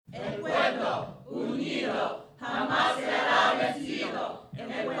unido, jamás será vencido.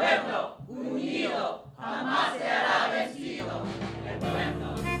 El pueblo unido, jamás será vencido. El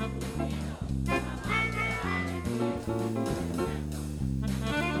pueblo unido, jamás será vencido.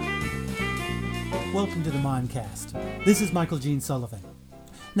 Welcome to the Mimecast. This is Michael Gene Sullivan.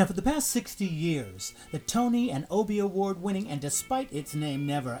 Now, for the past 60 years, the Tony and Obie Award-winning and despite its name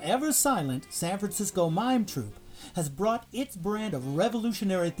never ever silent San Francisco Mime Troupe has brought its brand of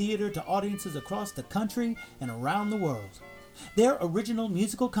revolutionary theater to audiences across the country and around the world. Their original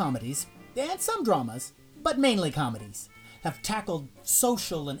musical comedies, and some dramas, but mainly comedies, have tackled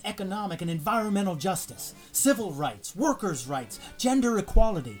social and economic and environmental justice, civil rights, workers' rights, gender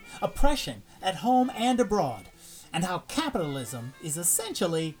equality, oppression at home and abroad, and how capitalism is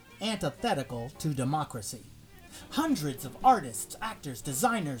essentially antithetical to democracy. Hundreds of artists, actors,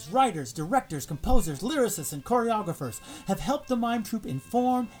 designers, writers, directors, composers, lyricists, and choreographers have helped the Mime Troupe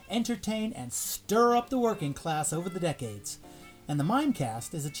inform, entertain, and stir up the working class over the decades. And the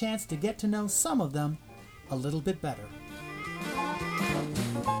Mimecast is a chance to get to know some of them a little bit better.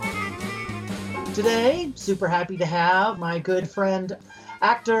 Today, super happy to have my good friend,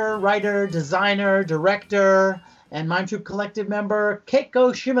 actor, writer, designer, director, and Mime Troupe Collective member,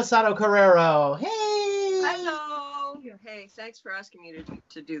 Keiko Shimosato-Carreiro. Hey! Hello! Hey, thanks for asking me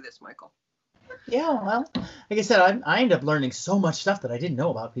to do this, Michael. Yeah, well, like I said, I end up learning so much stuff that I didn't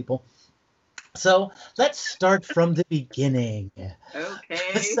know about people. So let's start from the beginning.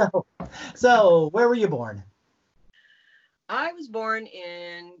 Okay. So where were you born? I was born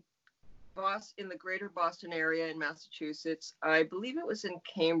in the greater Boston area in Massachusetts. I believe it was in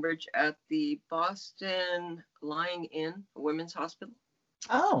Cambridge at the Boston Lying In Women's Hospital.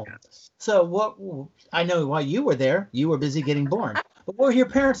 Oh, so what? I know why you were there. You were busy getting born. But what were your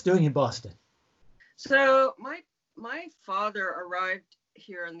parents doing in Boston? So my father arrived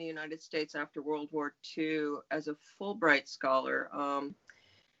here in the United States after World War II as a Fulbright scholar.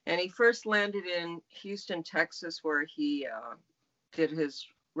 And he first landed in Houston, Texas, where he did his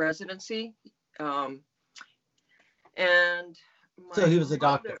residency. So he was a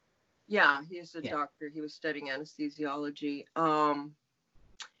doctor. Yeah, he's a doctor. He was studying anesthesiology.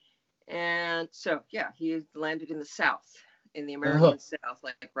 And so, yeah, he landed in the South, in the American South,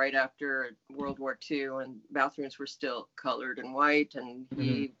 like right after World War II, and bathrooms were still colored and white, and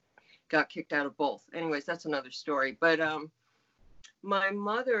he got kicked out of both. Anyways, that's another story. But my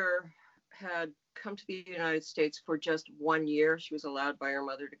mother had come to the United States for just 1 year. She was allowed by her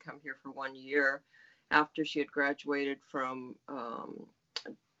mother to come here for 1 year after she had graduated from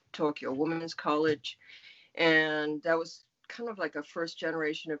Tokyo Women's College. And that was kind of like a first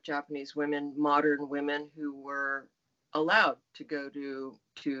generation of Japanese women, modern women who were allowed to go to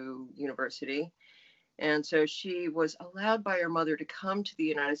university. And so she was allowed by her mother to come to the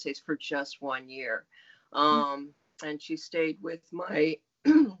United States for just 1 year. And she stayed with my,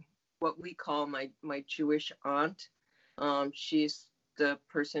 what we call my Jewish aunt. She's the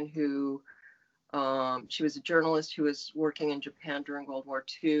person who, she was a journalist who was working in Japan during World War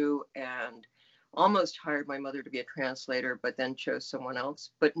II and almost hired my mother to be a translator, but then chose someone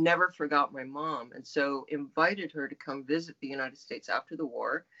else, but never forgot my mom. And so invited her to come visit the United States after the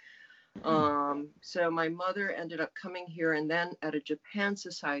war. So my mother ended up coming here, and then at a Japan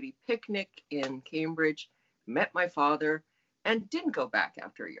Society picnic in Cambridge, met my father and didn't go back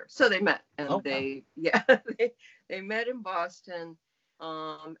after a year. So they met, and they met in Boston,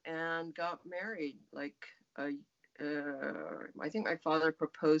 and got married I think my father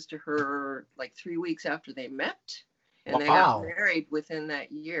proposed to her like 3 weeks after they met, and they got married within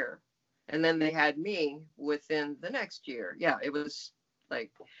that year. And then they had me within the next year. Yeah, it was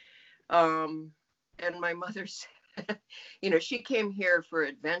like, and my mother said, she came here for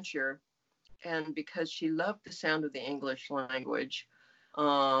adventure, and because she loved the sound of the English language.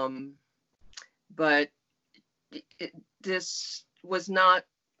 But this was not,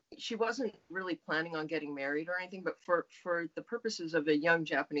 she wasn't really planning on getting married or anything, but for the purposes of a young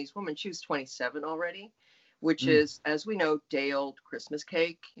Japanese woman, she was 27 already, which is, as we know, day old Christmas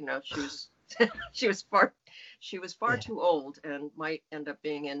cake. She was far too old and might end up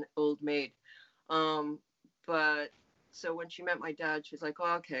being an old maid. But so when she met my dad, she's like,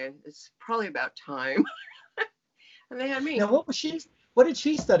 oh, okay, it's probably about time. And they had me. Now, what did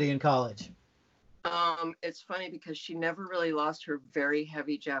she study in college? It's funny because she never really lost her very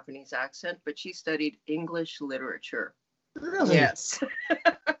heavy Japanese accent, but she studied English literature. Really? Yes.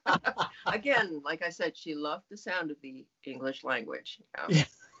 Again, like I said, she loved the sound of the English language.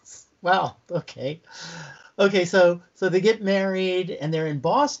 Yes. Wow. Okay. So they get married and they're in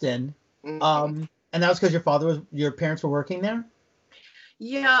Boston. And that was because your parents were working there?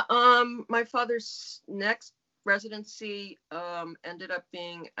 Yeah, my father's next residency ended up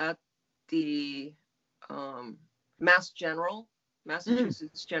being at the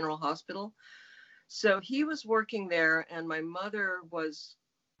Massachusetts General Hospital. So he was working there, and my mother was,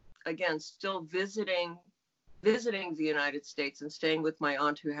 again, still visiting the United States and staying with my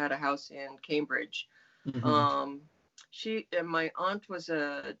aunt who had a house in Cambridge. My aunt was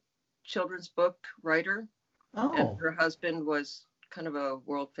a children's book writer, and her husband was kind of a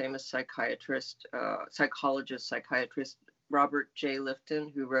world famous psychiatrist, Robert J.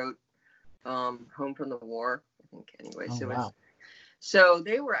 Lifton, who wrote Home from the War, I think. Anyway, so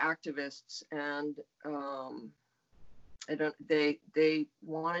they were activists, and they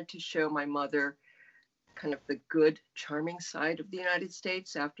wanted to show my mother kind of the good, charming side of the United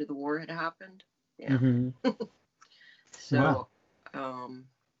States after the war had happened. Yeah. So, so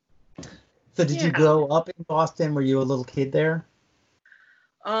did you grow up in Boston? Were you a little kid there?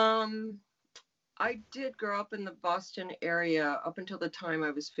 I did grow up in the Boston area up until the time I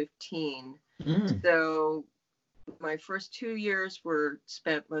was 15. So my first 2 years were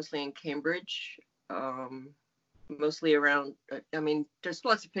spent mostly in Cambridge, mostly around, there's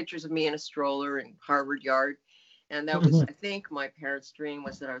lots of pictures of me in a stroller in Harvard Yard. And that was, I think, my parents' dream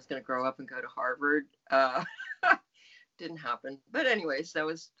was that I was going to grow up and go to Harvard. Didn't happen. But anyways,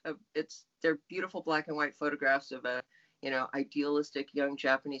 they're beautiful black and white photographs of a, idealistic young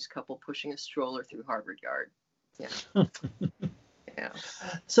Japanese couple pushing a stroller through Harvard Yard. Yeah. Yeah.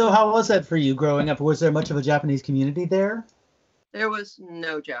 So how was that for you growing up? Was there much of a Japanese community there? There was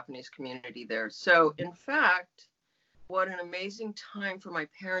no Japanese community there. So in fact, what an amazing time for my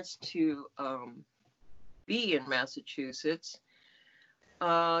parents to be in Massachusetts.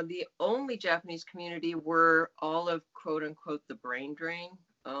 The only Japanese community were all of, quote unquote, the brain drain.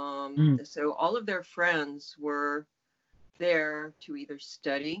 So all of their friends were there to either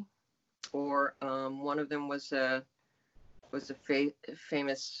study, or one of them was a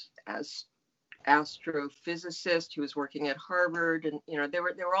famous astrophysicist who was working at Harvard, and they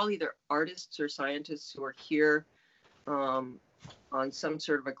were all either artists or scientists who were here on some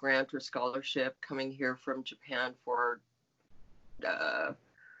sort of a grant or scholarship, coming here from Japan for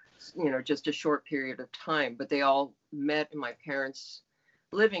just a short period of time. But they all met in my parents'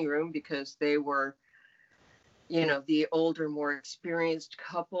 living room because they were the older, more experienced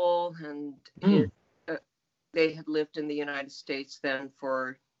couple, and they had lived in the United States then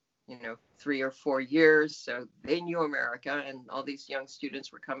for 3 or 4 years, so they knew America, and all these young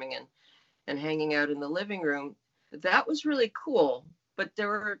students were coming in and hanging out in the living room. That was really cool, but there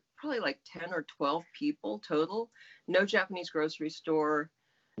were probably like 10 or 12 people total. No Japanese grocery store,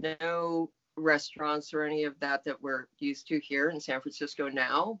 no restaurants or any of that we're used to here in San Francisco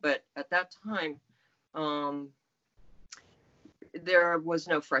now. But at that time, there was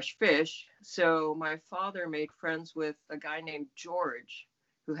no fresh fish. So my father made friends with a guy named George,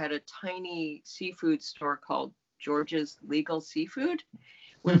 who had a tiny seafood store called George's Legal Seafood,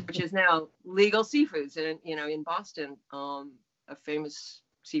 which is now Legal Seafoods, and in Boston, a famous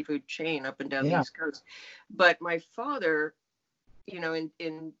seafood chain up and down the East Coast. But my father,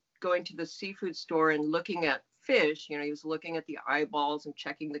 in going to the seafood store and looking at fish, he was looking at the eyeballs and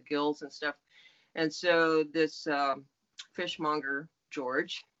checking the gills and stuff. And so this fishmonger,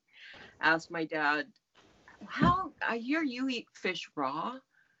 George, asked my dad, "How, I hear you eat fish raw.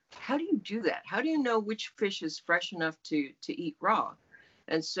 How do you do that? How do you know which fish is fresh enough to eat raw?"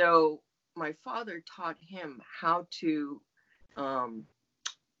 And so my father taught him how to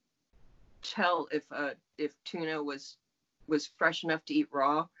tell if tuna was fresh enough to eat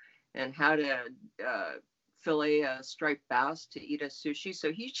raw, and how to fillet a striped bass to eat as sushi.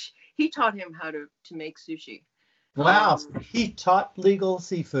 So he taught him how to make sushi. Wow. He taught Legal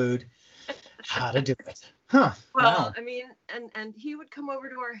Seafood how to do it. Huh. Well, wow. And he would come over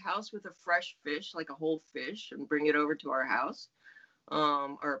to our house with a fresh fish, like a whole fish, and bring it over to our house,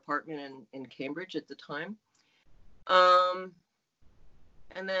 our apartment in Cambridge at the time. And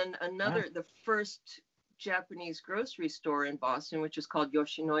then the first Japanese grocery store in Boston, which is called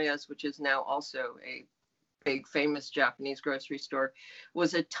Yoshinoya's, which is now also a big famous Japanese grocery store,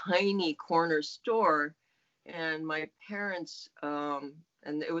 was a tiny corner store. And my parents, and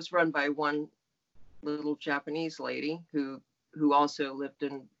it was run by one little Japanese lady who also lived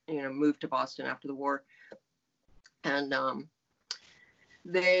moved to Boston after the war. And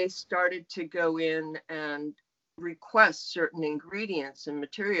they started to go in and request certain ingredients and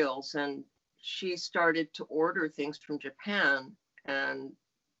materials, and she started to order things from Japan, and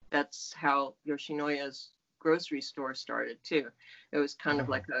that's how Yoshinoya's grocery store started too. It was kind of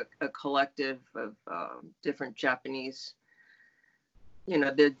like a collective of different Japanese,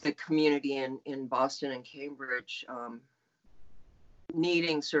 the community in Boston and Cambridge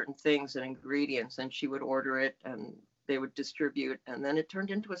needing certain things and ingredients, and she would order it and they would distribute, and then it turned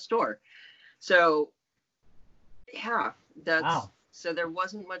into a store. So yeah, so there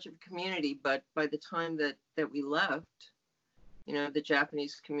wasn't much of a community, but by the time that we left, the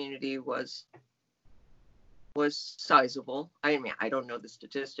Japanese community was sizable. I mean, I don't know the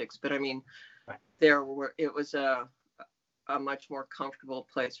statistics, but I mean, right. It was a much more comfortable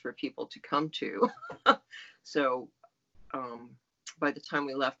place for people to come to. So by the time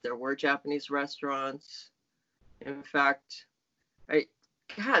we left, there were Japanese restaurants. In fact,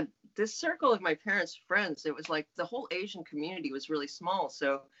 this circle of my parents' friends, it was like the whole Asian community was really small.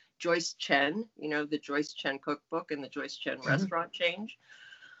 So Joyce Chen, the Joyce Chen cookbook and the Joyce Chen restaurant chain.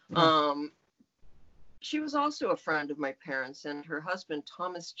 She was also a friend of my parents, and her husband,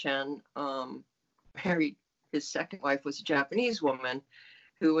 Thomas Chen, married his second wife, was a Japanese woman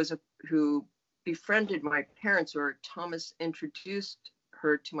who befriended my parents, or Thomas introduced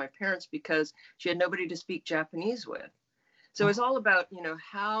her to my parents because she had nobody to speak Japanese with. So it was all about,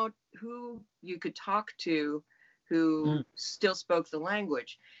 who you could talk to who still spoke the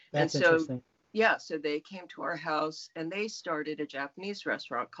language. That's and so, interesting. Yeah, so they came to our house and they started a Japanese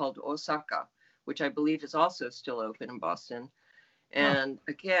restaurant called Osaka, which I believe is also still open in Boston. And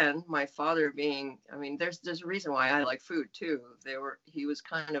again, my father being, there's a reason why I like food too. He was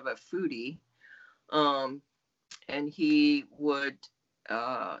kind of a foodie, and he would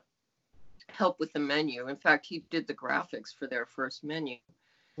help with the menu. In fact, he did the graphics for their first menu.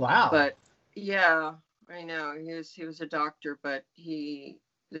 Wow. But yeah, I know he was a doctor, but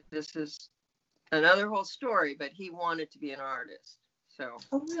this is another whole story, but he wanted to be an artist. So.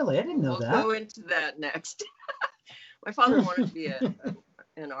 Oh, really? I didn't know that. We'll go into that next. My father wanted to be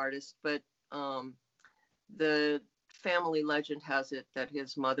an artist, but the family legend has it that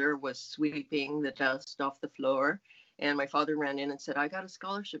his mother was sweeping the dust off the floor, and my father ran in and said, "I got a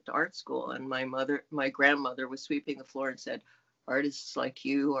scholarship to art school." And my grandmother was sweeping the floor and said, "Artists like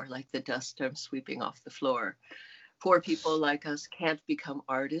you are like the dust I'm sweeping off the floor. Poor people like us can't become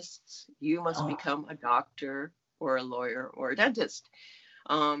artists. You must become a doctor or a lawyer or a dentist."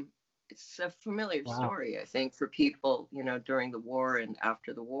 It's a familiar story, I think, for people, during the war and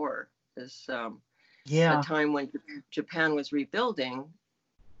after the war. This a time when Japan was rebuilding,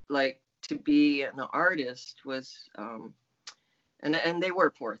 like, to be an artist was, and they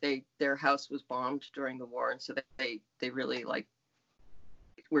were poor. Their house was bombed during the war, and so they really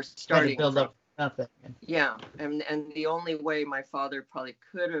were starting to build up nothing. Yeah, and the only way my father probably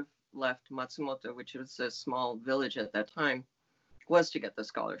could have left Matsumoto, which was a small village at that time, was to get the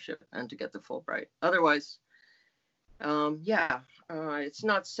scholarship and to get the Fulbright. Otherwise, it's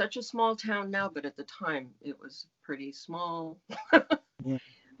not such a small town now, but at the time it was pretty small. Yeah.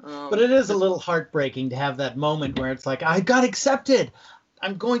 But it is a little heartbreaking to have that moment where it's like, I got accepted.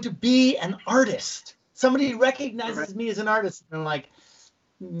 I'm going to be an artist. Somebody recognizes me as an artist. And I'm like,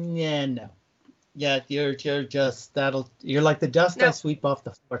 yeah, no. Yeah, you're like the dust I sweep off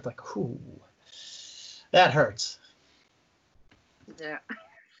the floor. It's like, ooh, that hurts. Yeah.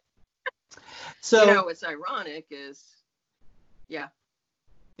 So what's ironic is, yeah.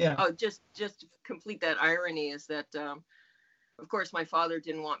 Oh, just to complete that irony is that, of course, my father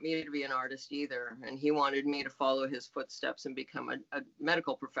didn't want me to be an artist either, and he wanted me to follow his footsteps and become a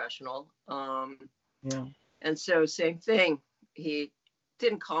medical professional. And so, same thing. He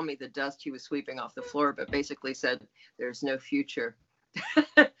didn't call me the dust he was sweeping off the floor, but basically said, "There's no future."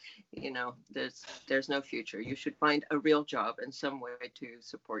 There's no future. You should find a real job in some way to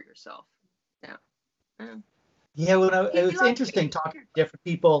support yourself. Yeah. Well, it was interesting talking to different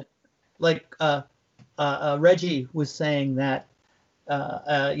people. Like Reggie was saying that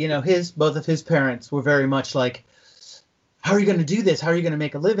both of his parents were very much like, how are you going to do this? How are you going to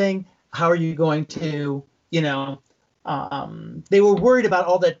make a living? How are you going to, they were worried about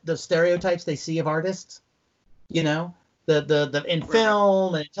all the stereotypes they see of artists, the in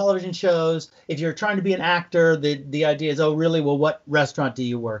film and television shows. If you're trying to be an actor, the idea is, oh, really? Well, what restaurant do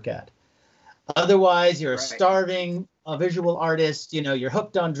you work at? Otherwise, you're a starving visual artist. You're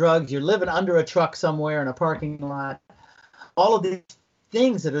hooked on drugs. You're living under a truck somewhere in a parking lot. All of these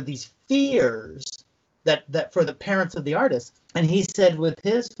things that are these fears that for the parents of the artists. And he said with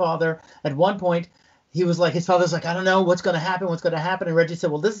his father, at one point, his father's like, I don't know what's going to happen. And Reggie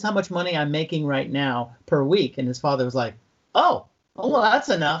said, well, this is how much money I'm making right now per week. And his father was like, oh, well, that's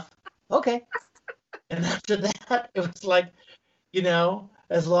enough. Okay. And after that, it was like,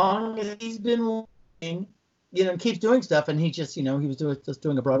 as long as he's been working, keeps doing stuff, and he just, he was just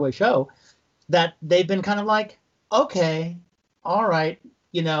doing a Broadway show, that they've been kind of like, okay, all right,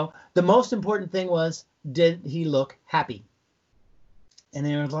 the most important thing was, did he look happy? And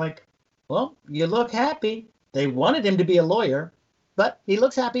they were like, well, you look happy. They wanted him to be a lawyer, but he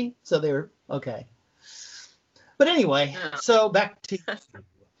looks happy, so they were okay. But anyway, so back to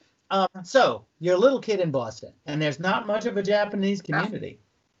so you're a little kid in Boston, and there's not much of a Japanese community.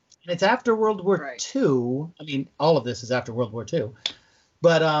 It's after World War II. I mean, all of this is after World War II.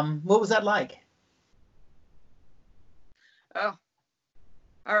 But what was that like? Oh,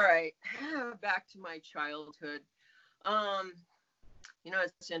 all right. Back to my childhood.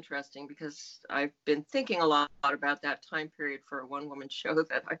 It's interesting because I've been thinking a lot about that time period for a one-woman show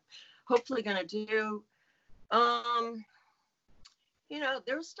that I'm hopefully going to do.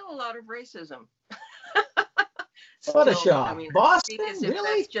 There's still a lot of racism. What a shock. I mean, Boston,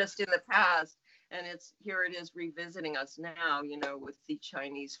 really? That's just in the past, and here it is revisiting us now, with the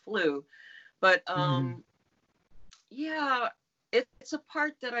Chinese flu. But yeah, it's a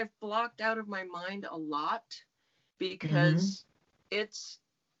part that I've blocked out of my mind a lot because it's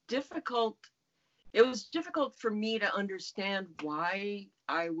difficult. It was difficult for me to understand why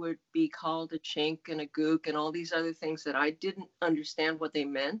I would be called a chink and a gook and all these other things that I didn't understand what they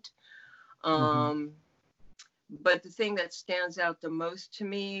meant. But the thing that stands out the most to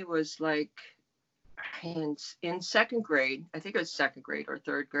me was like in second grade, I think it was second grade or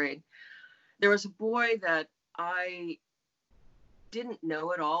third grade, there was a boy that I didn't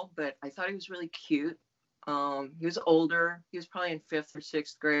know at all, but I thought he was really cute. He was older. He was probably in fifth or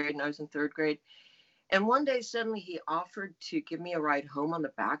sixth grade, and I was in third grade. And one day, suddenly, he offered to give me a ride home on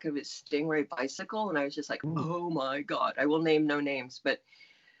the back of his Stingray bicycle. And I was just like, oh, my God. I will name no names. But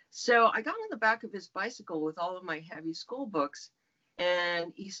so I got on the back of his bicycle with all of my heavy school books.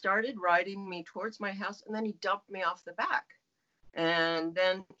 And he started riding me towards my house. And then he dumped me off the back. And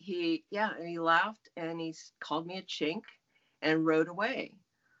then he laughed. And he called me a chink and rode away.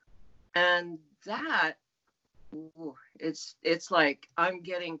 And that, it's like I'm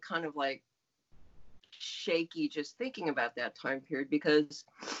getting kind of like shaky just thinking about that time period because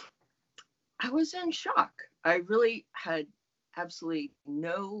I was in shock. I really had absolutely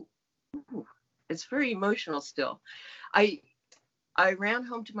it's very emotional still. I ran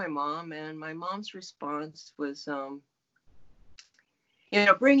home to my mom, and my mom's response was,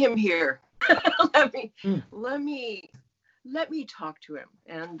 bring him here. let me talk to him.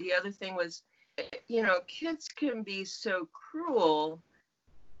 And the other thing was, kids can be so cruel,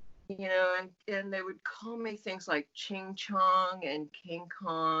 and they would call me things like Ching Chong and King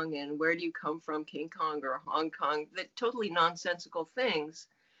Kong and where do you come from, King Kong or Hong Kong, the totally nonsensical things.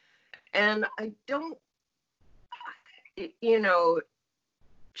 And I don't,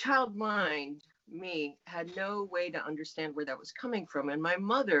 child mind, me, had no way to understand where that was coming from. And my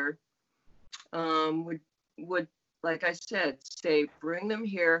mother would, like I said, say, bring them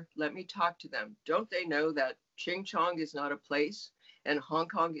here, let me talk to them. Don't they know that Ching Chong is not a place? And Hong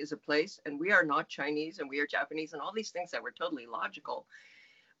Kong is a place, and we are not Chinese, and we are Japanese, and all these things that were totally logical.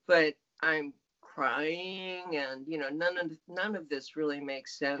 But I'm crying, and none of this really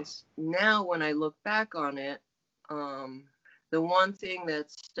makes sense. Now, when I look back on it, the one thing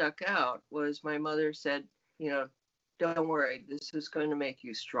that stuck out was my mother said, don't worry, this is going to make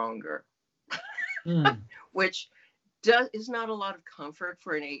you stronger, which is not a lot of comfort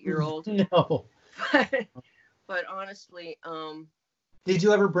for an 8-year-old. No. But honestly, did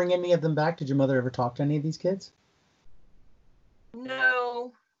you ever bring any of them back? Did your mother ever talk to any of these kids?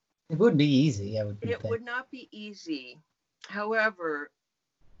 No. It wouldn't be easy, It would not be easy. However,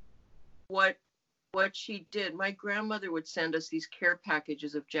 what she did, my grandmother would send us these care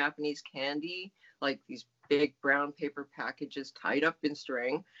packages of Japanese candy, like these big brown paper packages tied up in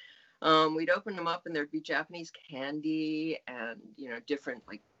string. We'd open them up and there'd be Japanese candy and, different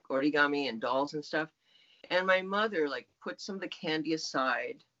like origami and dolls and stuff. And my mother put some of the candy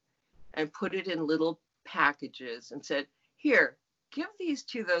aside and put it in little packages and said, here, give these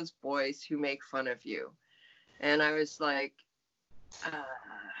to those boys who make fun of you. And I was like,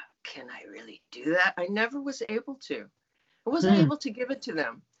 can I really do that? I never was able to. I wasn't able to give it to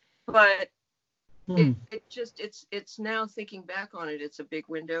them. But it's now thinking back on it, it's a big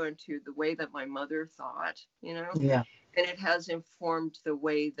window into the way that my mother thought, Yeah. And it has informed the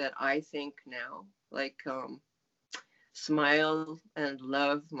way that I think now. Smile and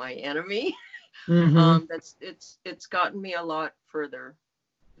love my enemy. It's gotten me a lot further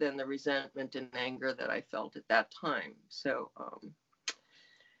than the resentment and anger that I felt at that time. So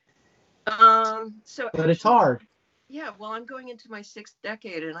but it's hard. Yeah, well, I'm going into my 6th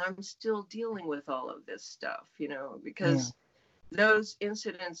decade and I'm still dealing with all of this stuff, because those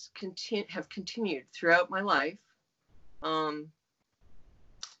incidents have continued throughout my life. But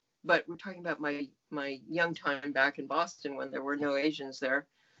we're talking about my young time back in Boston when there were no Asians there.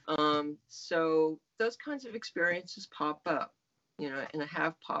 So those kinds of experiences pop up, and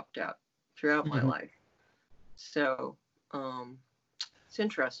have popped up throughout my life. So it's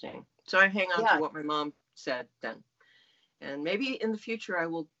interesting. So I hang on to what my mom said then. And maybe in the future I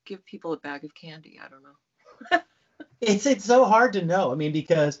will give people a bag of candy. I don't know. It's so hard to know. I mean,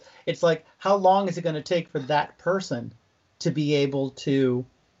 because it's like, how long is it going to take for that person to be able to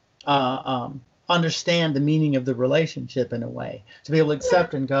understand the meaning of the relationship in a way, to be able to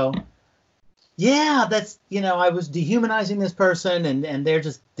accept and go, yeah, that's, I was dehumanizing this person and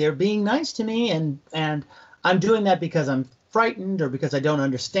they're being nice to me. And I'm doing that because I'm frightened or because I don't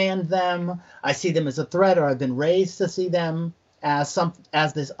understand them. I see them as a threat, or I've been raised to see them as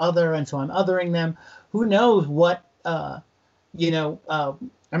this other. And so I'm othering them. Who knows what, I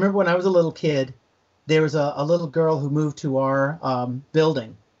remember when I was a little kid, there was a little girl who moved to our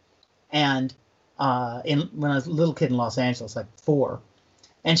building. And when I was a little kid in Los Angeles, like 4,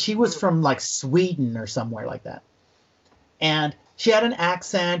 and she was from like Sweden or somewhere like that. And she had an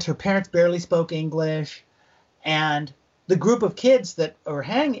accent. Her parents barely spoke English. And the group of kids that were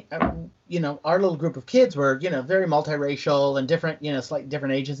hanging, our little group of kids were, very multiracial and different, slightly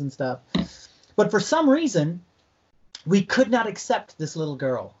different ages and stuff. But for some reason, we could not accept this little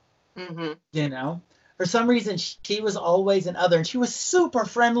girl, For some reason, she was always an other, and she was super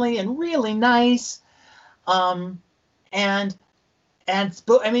friendly and really nice. I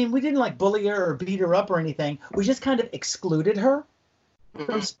mean, we didn't like bully her or beat her up or anything. We just kind of excluded her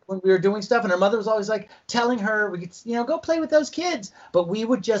from when we were doing stuff. And her mother was always like telling her, we could, go play with those kids. But we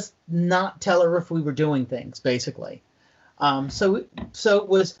would just not tell her if we were doing things, basically. So it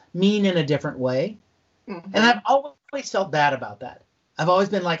was mean in a different way. And I've always felt bad about that. I've always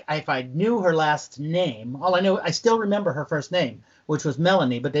been like, if I knew her last name, I still remember her first name, which was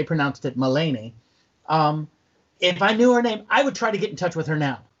Melanie, but they pronounced it Mulaney. If I knew her name, I would try to get in touch with her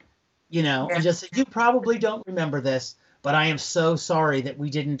now, and just say, you probably don't remember this, but I am so sorry that we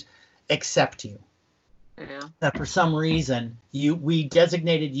didn't accept you. Yeah. That for some reason we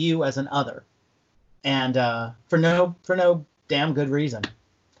designated you as an other, and for no damn good reason.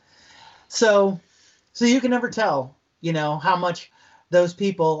 So you can never tell, how much those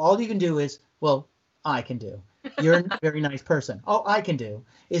people. All you can do is, well, I can do. You're a very nice person. All I can do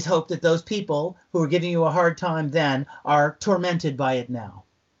is hope that those people who are giving you a hard time then are tormented by it now,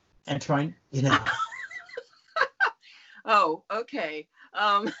 and trying, Oh, okay.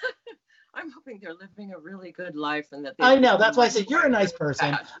 I'm hoping they're living a really good life and that I know. That's why I said you're a nice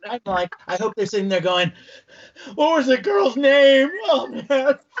person. I'm like, I hope they're sitting there going, what was the girl's name? Oh,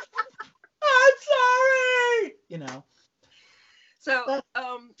 man. I'm sorry. So,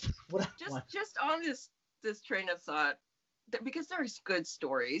 just on this train of thought, because there's good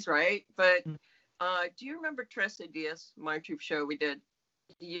stories, right? But do you remember Tres Dias Mime Troupe show we did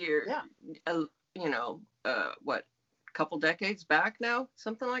couple decades back now,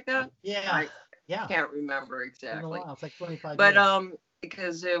 something like that? Yeah. I can't remember exactly. It's it's like 25 but years.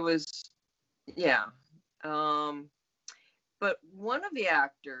 Because it was but one of the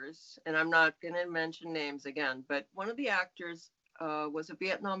actors, and I'm not going to mention names again, but one of the actors was a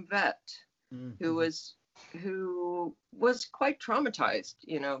Vietnam vet who was quite traumatized,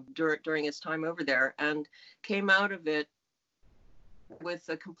 during his time over there, and came out of it with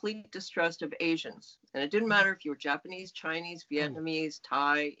a complete distrust of Asians. And it didn't matter if you were Japanese, Chinese, Vietnamese,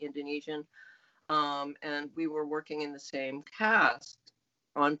 Thai, Indonesian. And we were working in the same cast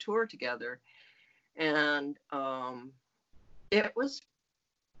on tour together. And it was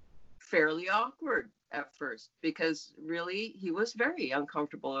fairly awkward at first, because really he was very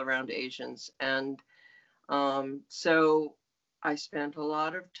uncomfortable around Asians. And so I spent a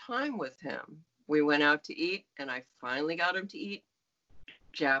lot of time with him. We went out to eat, and I finally got him to eat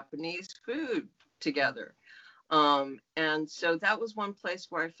Japanese food together. And so that was one place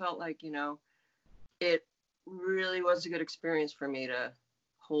where I felt like, it really was a good experience for me to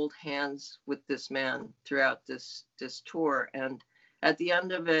hold hands with this man throughout this tour. And at the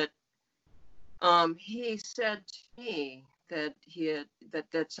end of it, he said to me that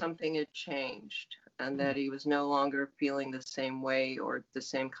that something had changed, and that he was no longer feeling the same way or the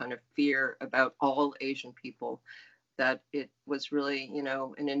same kind of fear about all Asian people, that it was really,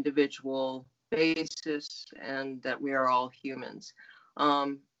 an individual basis, and that we are all humans.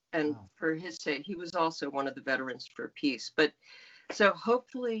 And for his sake, he was also one of the veterans for peace. But so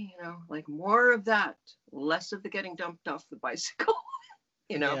hopefully, like more of that, less of the getting dumped off the bicycle,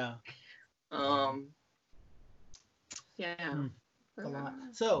 Yeah. Yeah. A lot.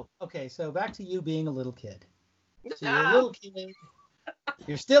 So back to you being a little kid. So you're a little kid.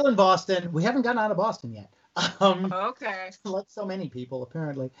 You're still in Boston. We haven't gotten out of Boston yet. Okay. Like so many people,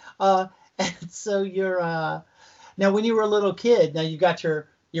 apparently. And so you're now when you were a little kid. Now you got your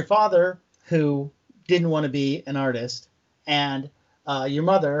father who didn't want to be an artist, and your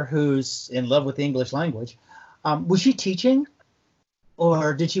mother who's in love with the English language. Was she teaching,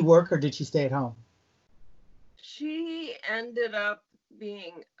 or did she work, or did she stay at home? She ended up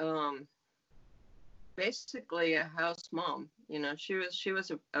being basically a house mom. You know, she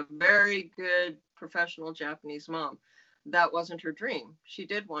was a very good professional Japanese mom. That wasn't her dream. She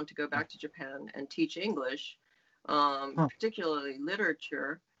did want to go back to Japan and teach English, particularly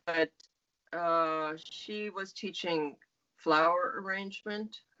literature, but she was teaching flower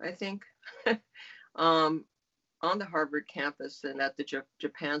arrangement, I think, on the Harvard campus and at the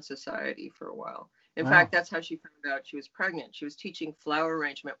Japan Society for a while. In fact, that's how she found out she was pregnant. She was teaching flower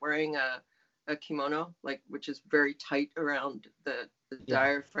arrangement, wearing a kimono, like, which is very tight around the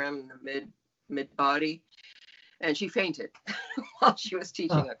diaphragm and the mid body, and she fainted while she was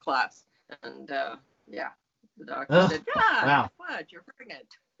teaching a class. And the doctor said, "God, what? You're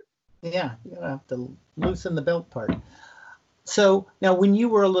pregnant." Yeah, you're gonna have to loosen the belt part. So now, when you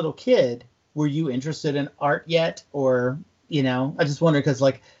were a little kid, were you interested in art yet, or I just wonder because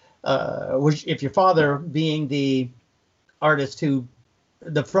if your father being the artist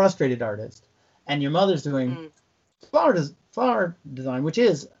the frustrated artist, and your mother's doing flower design, which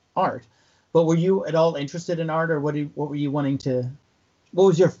is art, but were you at all interested in art, or what were you wanting to? What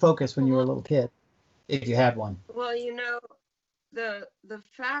was your focus when you were a little kid, if you had one? Well, the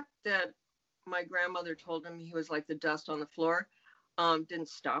fact that my grandmother told him he was like the dust on the floor didn't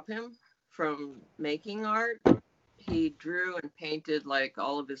stop him from making art. He drew and painted like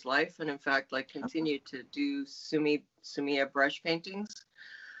all of his life, and in fact, like, continued to do sumiya brush paintings.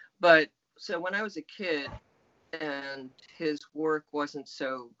 But so when I was a kid and his work wasn't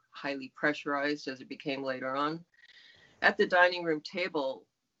so highly pressurized as it became later on, at the dining room table,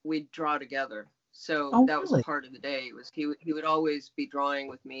 we'd draw together. So that was part of the day. It was he would always be drawing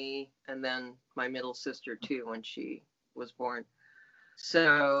with me, and then my middle sister too when she was born.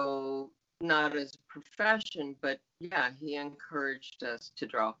 So not as a profession, but yeah, he encouraged us to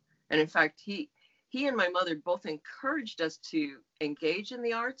draw. And in fact, he and my mother both encouraged us to engage in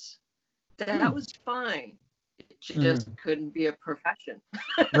the arts. That was fine. It just couldn't be a profession.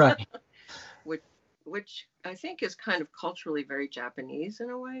 Right. Which I think is kind of culturally very Japanese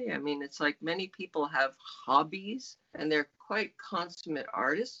in a way. I mean, it's like many people have hobbies and they're quite consummate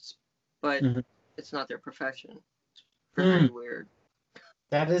artists, but it's not their profession. It's very weird.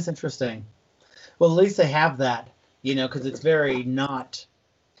 That is interesting. Well, at least they have that, because it's very not.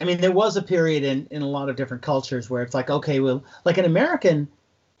 I mean, there was a period in a lot of different cultures where it's like, okay, well, like in American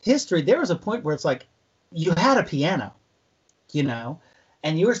history, there was a point where it's like you had a piano,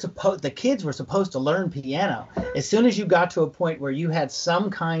 and the kids were supposed to learn piano. As soon as you got to a point where you had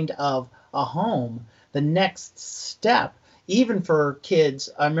some kind of a home, the next step, even for kids,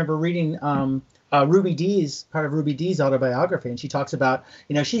 I remember reading Ruby Dee's autobiography, and she talks about,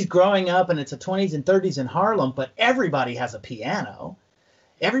 she's growing up and it's the 20s and 30s in Harlem, but everybody has a piano.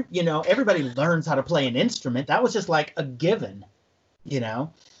 Everybody learns how to play an instrument. That was just like a given,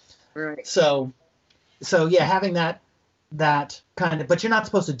 Right. So yeah, having that kind of, but you're not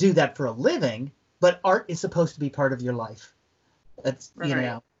supposed to do that for a living, but art is supposed to be part of your life. That's,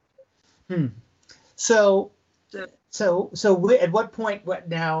 right. So at what point,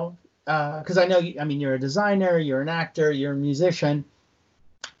 now, because I know, you're a designer, you're an actor, you're a musician.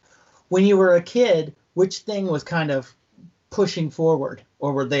 When you were a kid, which thing was kind of pushing forward,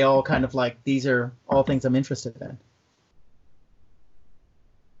 or were they all kind of like, these are all things I'm interested in?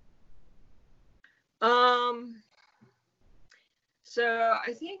 So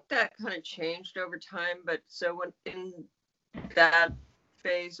I think that kind of changed over time, but so when in that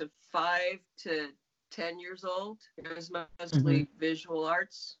phase of 5 to 10 years old, it was mostly visual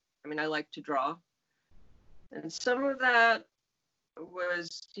arts. I mean, I like to draw, and some of that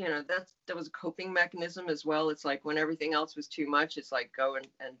was, that was a coping mechanism as well. It's like when everything else was too much, it's like go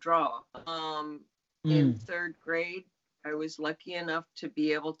and draw. In 3rd grade, I was lucky enough to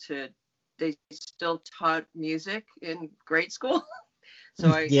be able to. They still taught music in grade school. So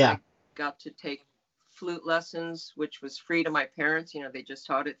I got to take flute lessons, which was free to my parents. They just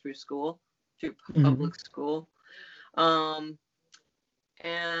taught it through public school. And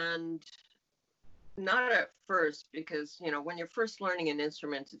not at first, because, when you're first learning an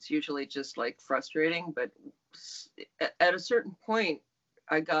instrument, it's usually just like frustrating. But at a certain point,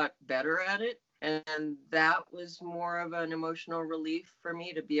 I got better at it. And that was more of an emotional relief for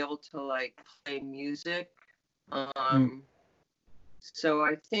me to be able to like play music So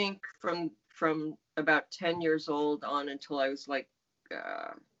I think from about 10 years old on until I was like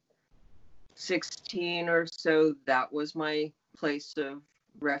 16 or so, that was my place of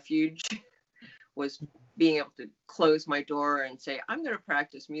refuge, was being able to close my door and say, I'm going to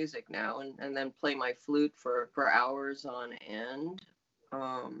practice music now, and then play my flute for hours on end.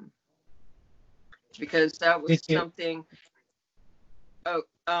 Because that was something.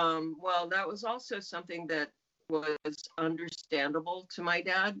 Well, that was also something that was understandable to my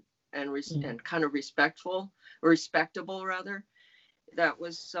dad, and kind of respectable rather. That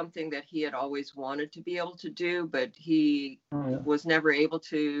was something that he had always wanted to be able to do, but he was never able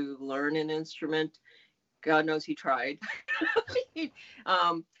to learn an instrument. God knows he tried.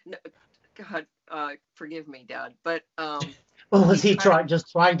 God, forgive me, Dad, but well, was he trying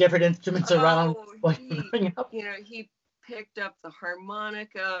different instruments around? He picked up the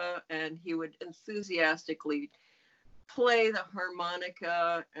harmonica, and he would enthusiastically play the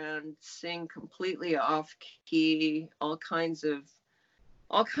harmonica and sing completely off key, all kinds of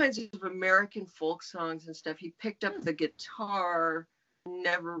American folk songs and stuff. He picked up the guitar,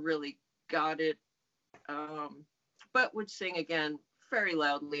 never really got it, but would sing again very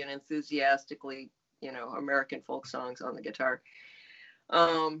loudly and enthusiastically, American folk songs on the guitar.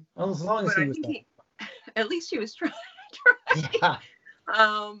 Well, as long as he was at least he was trying. Yeah.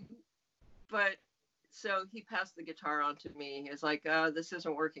 But so he passed the guitar on to me. He was like, this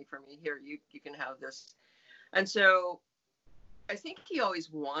isn't working for me. Here, you can have this. And so I think he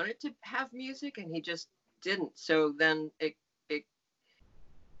always wanted to have music, and he just didn't. So then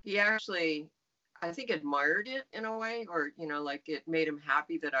he actually, I think, admired it in a way, or, like it made him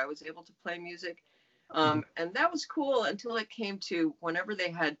happy that I was able to play music. And that was cool until it came to whenever they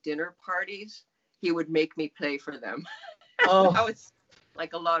had dinner parties, he would make me play for them. Oh. That was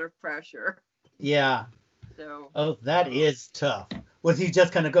like a lot of pressure. Yeah. So. Oh, that is tough. Was he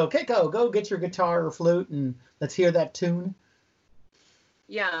just kind of go, Keiko, go get your guitar or flute and let's hear that tune?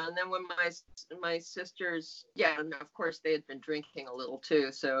 Yeah, and then when my sisters, and of course they had been drinking a little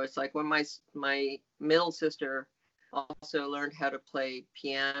too. So it's like when my middle sister also learned how to play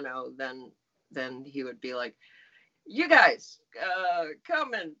piano, then he would be like, you guys,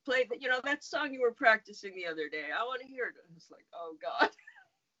 come and play that song you were practicing the other day. I want to hear it. It's like, oh God.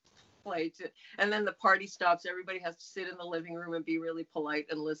 Play it. And then the party stops. Everybody has to sit in the living room and be really polite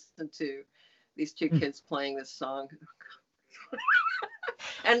and listen to these two kids playing this song.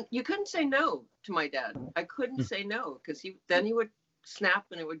 And you couldn't say no to my dad. I couldn't say no, because he would snap,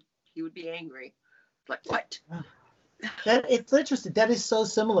 and he would be angry. Like, what? It's interesting. That is so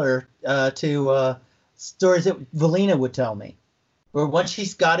similar to stories that Valina would tell me, where once she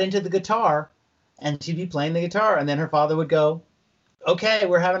got into the guitar, and she'd be playing the guitar, and then her father would go, okay,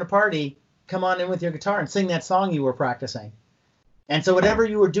 we're having a party. Come on in with your guitar and sing that song you were practicing. And so whatever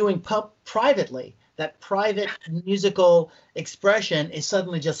you were doing privately, that private musical expression is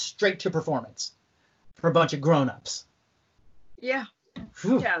suddenly just straight to performance for a bunch of grown-ups. Yeah.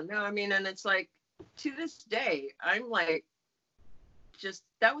 Whew. Yeah, no, I mean, and it's like, to this day, I'm like,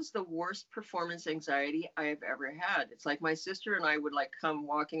 that was the worst performance anxiety I have ever had. It's like my sister and I would like come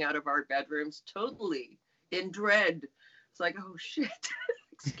walking out of our bedrooms totally in dread. It's like, oh shit,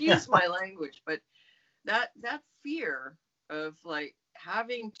 excuse my language, but that fear of like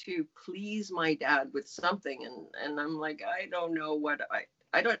having to please my dad with something, and I'm like, I don't know what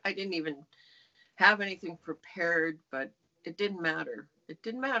I didn't even have anything prepared, but it didn't matter. It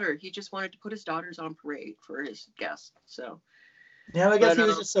didn't matter. He just wanted to put his daughters on parade for his guests. So yeah, I guess he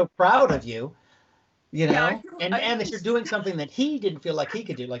was just so proud of you. Yeah, and that you're doing something that he didn't feel like he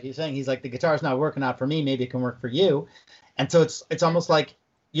could do. Like you're saying, he's like, the guitar's not working out for me. Maybe it can work for you. And so it's almost like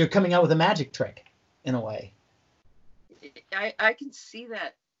you're coming out with a magic trick in a way. I can see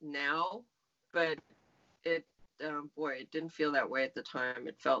that now, but it didn't feel that way at the time.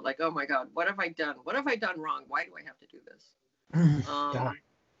 It felt like, oh my God, what have I done? What have I done wrong? Why do I have to do this? God,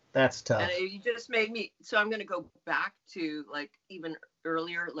 that's tough. And it just made me, so I'm going to go back to like even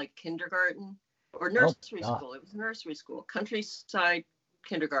earlier, like kindergarten. Or nursery school. It was nursery school, countryside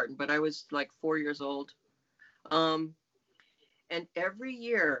kindergarten, but I was like 4 years old. And every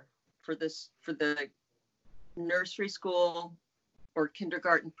year for the nursery school or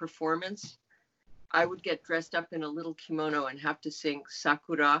kindergarten performance, I would get dressed up in a little kimono and have to sing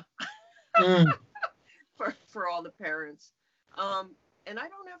Sakura for all the parents. And I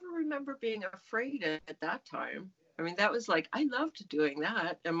don't ever remember being afraid at that time. I mean, that was like, I loved doing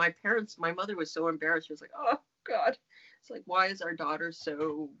that. And my mother was so embarrassed. She was like, oh God. It's like, why is our daughter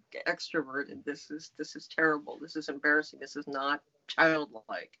so extroverted? This is terrible. This is embarrassing. This is not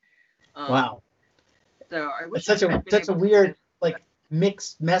childlike. Wow. So I wish It's such a weird, like,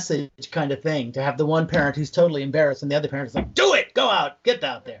 mixed message kind of thing to have the one parent who's totally embarrassed and the other parent's like, do it, go out, get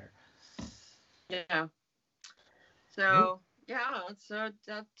out there. Yeah. So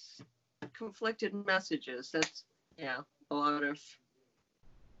that's conflicted messages. That's a lot of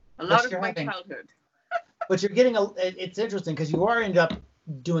my childhood. But you're getting it's interesting because you end up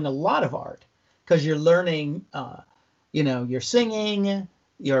doing a lot of art because you're learning, you're singing,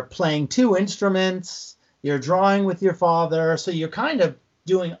 you're playing 2 instruments, you're drawing with your father. So you're kind of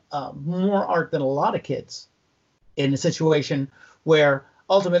doing more art than a lot of kids in a situation where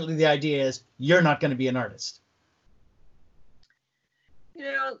ultimately the idea is you're not going to be an artist.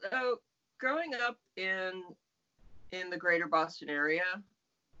 Growing up in the greater Boston area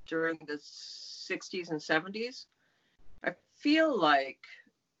during the 60s and 70s, I feel like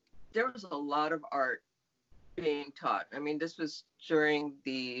there was a lot of art being taught. I mean, this was during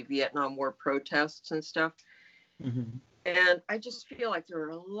the Vietnam War protests and stuff. Mm-hmm. And I just feel like there were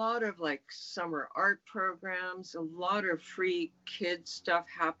a lot of like summer art programs, a lot of free kid stuff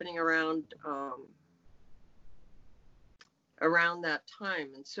happening around that time.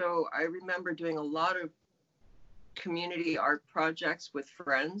 And so I remember doing a lot of community art projects with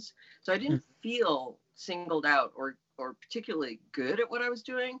friends. So I didn't feel singled out or particularly good at what I was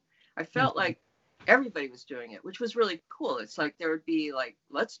doing. I felt like everybody was doing it, which was really cool. It's like there would be like,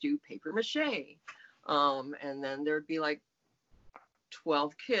 let's do paper mache. And then there'd be like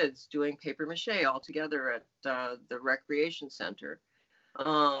 12 kids doing paper mache all together at the recreation center.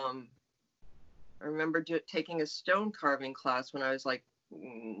 I remember taking a stone carving class when I was like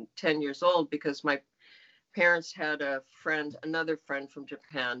 10 years old because my parents had another friend from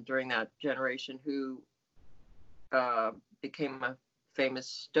Japan during that generation who became a famous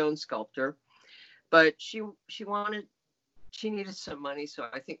stone sculptor. But she needed some money, so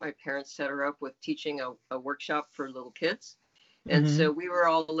I think my parents set her up with teaching a workshop for little kids. And so we were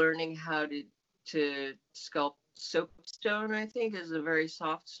all learning how to sculpt soapstone, I think is a very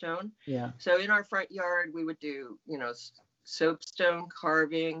soft stone. Yeah. So in our front yard, we would do, soapstone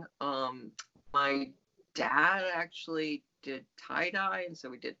carving. My dad actually did tie-dye, and so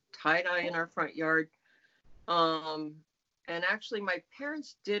we did tie-dye in our front yard. And actually, my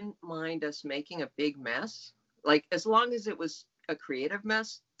parents didn't mind us making a big mess. Like, as long as it was a creative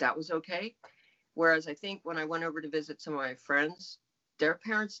mess, that was okay. Whereas I think when I went over to visit some of my friends, their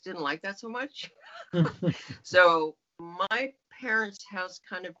parents didn't like that so much. So my parents' house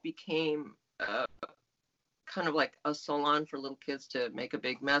kind of became kind of like a salon for little kids to make a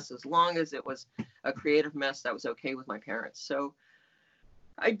big mess. As long as it was a creative mess, that was okay with my parents. So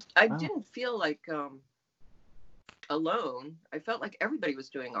I didn't feel like alone. I felt like everybody was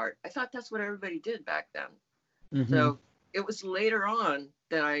doing art. I thought that's what everybody did back then. So it was later on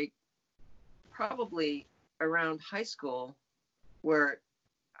that I probably around high school where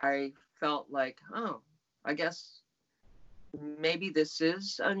I felt like, oh, I guess maybe this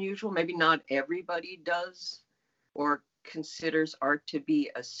is unusual. Maybe not everybody does or considers art to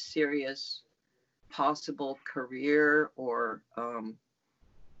be a serious possible career or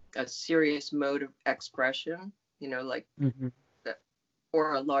a serious mode of expression,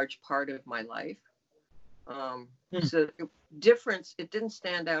 or a large part of my life. So it didn't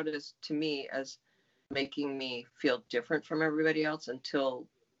stand out to me as making me feel different from everybody else until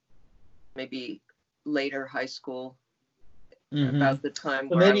maybe later high school, about the time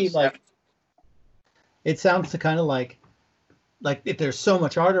so where maybe like it sounds to kind of like if there's so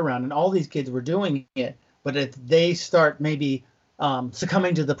much art around and all these kids were doing it, but if they start maybe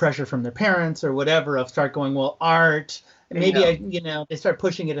succumbing to the pressure from their parents or whatever of start going, well, art, and maybe they start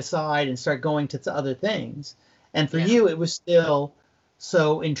pushing it aside and start going to other things. And for you, it was still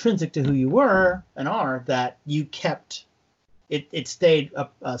so intrinsic to who you were and are that you kept it stayed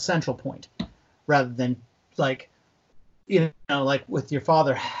a central point rather than like with your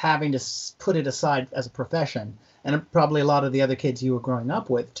father having to put it aside as a profession, and probably a lot of the other kids you were growing up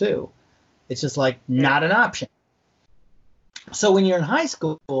with too. It's just like not an option. So when you're in high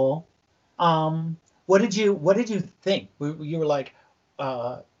school, what did you think? You were like,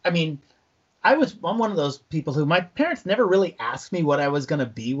 I'm one of those people who my parents never really asked me what I was going to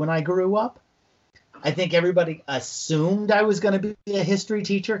be when I grew up. I think everybody assumed I was going to be a history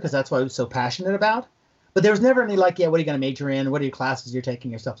teacher because that's what I was so passionate about. But there was never any like, what are you going to major in? What are your classes you're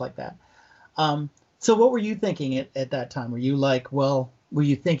taking or stuff like that? So what were you thinking at that time? Were you like, were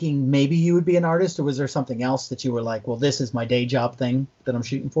you thinking maybe you would be an artist, or was there something else that you were like, well, this is my day job thing that I'm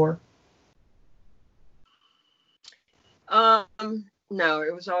shooting for? No,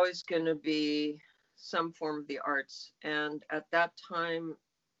 it was always going to be some form of the arts. And at that time,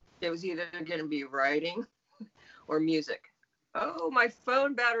 It was either going to be writing or music. Oh, my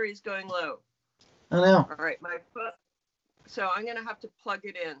phone battery is going low. Oh no. All right, my phone. So I'm going to have to plug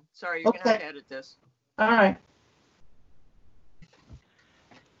it in. Sorry, you're going to have to edit this. All right.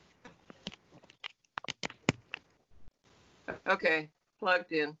 Okay,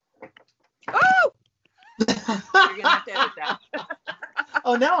 plugged in. Oh! You're going to have to edit that.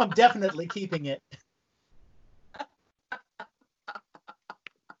 Oh, now I'm definitely keeping it.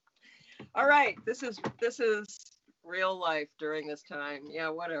 All right, this is real life during this time. Yeah,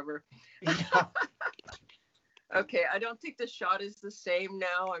 whatever. Yeah. Okay, I don't think the shot is the same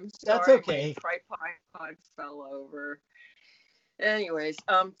now. I'm sorry. That's okay. My tripod fell over. Anyways,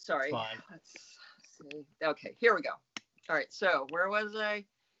 sorry. Let's see. Okay, here we go. All right, so where was I?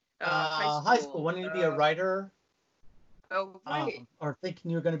 High school. Wanting to be a writer. Oh, right. Or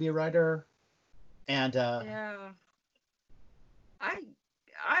thinking you were going to be a writer. And yeah.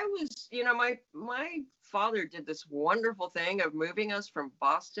 I was, my father did this wonderful thing of moving us from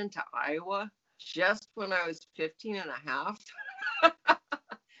Boston to Iowa just when I was 15 and a half.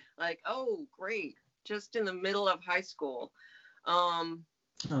 Like, oh, great. Just in the middle of high school. Oh,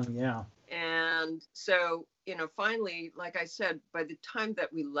 yeah. And so, finally, like I said, by the time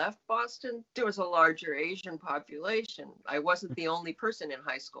that we left Boston, there was a larger Asian population. I wasn't the only person in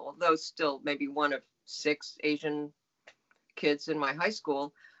high school, though still maybe one of 6 Asian kids in my high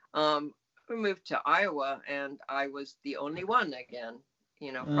school. We moved to Iowa, and I was the only one again,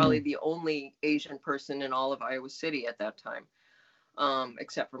 probably the only Asian person in all of Iowa City at that time,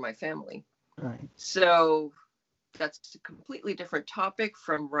 except for my family. Right. So that's a completely different topic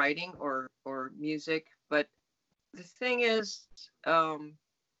from writing or music. But the thing is,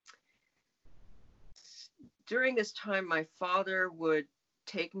 during this time, my father would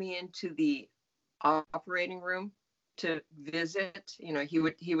take me into the operating room to visit. He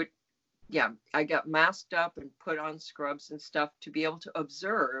would, I got masked up and put on scrubs and stuff to be able to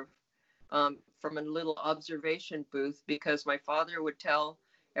observe from a little observation booth, because my father would tell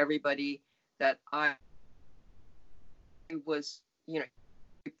everybody that I was,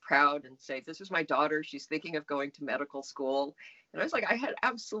 proud and say, this is my daughter. She's thinking of going to medical school. And I was like, I had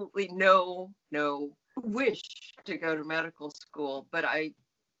absolutely no wish to go to medical school, but I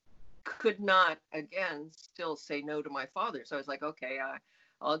could not, again, still say no to my father. So I was like, okay,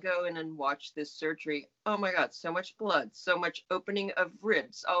 I'll go in and watch this surgery. Oh my God, so much blood, so much opening of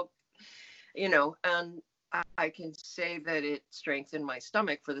ribs. And I can say that it strengthened my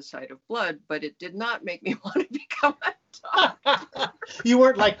stomach for the sight of blood, but it did not make me want to become a doctor. You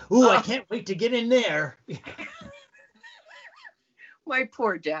weren't like, ooh, I can't wait to get in there. My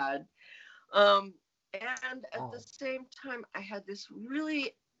poor dad. And at the same time, I had this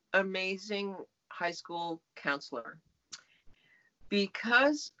really amazing high school counselor,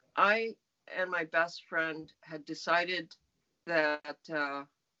 because I and my best friend had decided that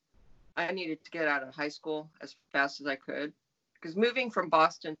I needed to get out of high school as fast as I could, because moving from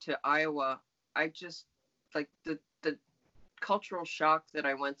Boston to Iowa, I just, like, the cultural shock that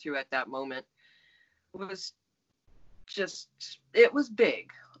I went through at that moment was just, it was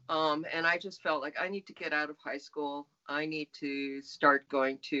big. And I just felt like I need to get out of high school. I need to start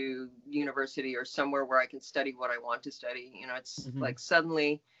going to university or somewhere where I can study what I want to study. It's like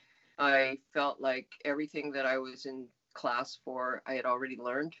suddenly I felt like everything that I was in class for, I had already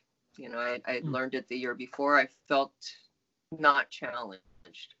learned. I had learned it the year before. I felt not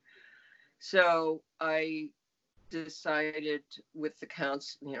challenged. So I decided with the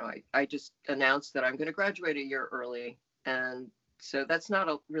I just announced that I'm going to graduate a year early. And so that's not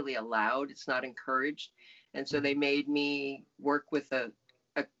really allowed. It's not encouraged. And so they made me work with a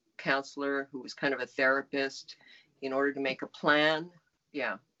counselor who was kind of a therapist in order to make a plan.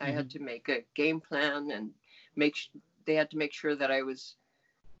 Yeah, I had to make a game plan and they had to make sure that I was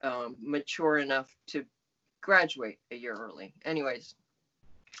mature enough to graduate a year early. Anyways,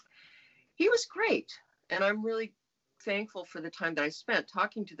 he was great. And I'm really thankful for the time that I spent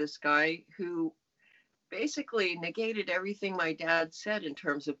talking to this guy who basically negated everything my dad said in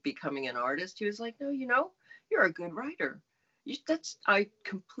terms of becoming an artist. He was like, no, you're a good writer. I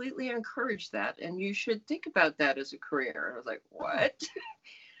completely encourage that. And you should think about that as a career. I was like, what?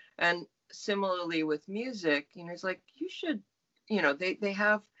 And similarly with music, he's like, you should, they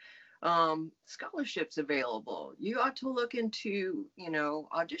have scholarships available. You ought to look into,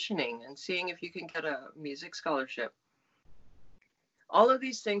 auditioning and seeing if you can get a music scholarship. All of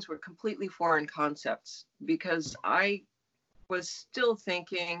these things were completely foreign concepts, because I was still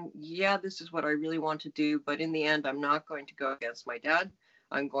thinking, yeah, this is what I really want to do. But in the end, I'm not going to go against my dad.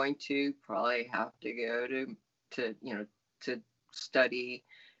 I'm going to probably have to go to study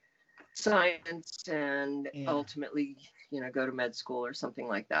science and ultimately, go to med school or something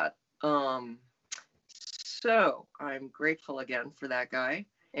like that. So I'm grateful again for that guy.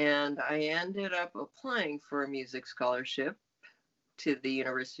 And I ended up applying for a music scholarship to the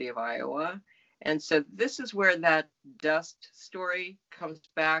University of Iowa. And so this is where that dust story comes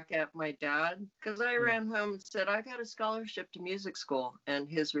back at my dad, because I ran home and said, I got a scholarship to music school. And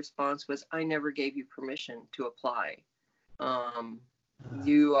his response was, I never gave you permission to apply.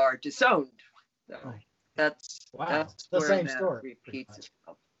 You are disowned. So that's the where same that story, repeats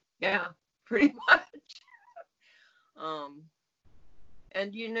itself. Yeah, pretty much.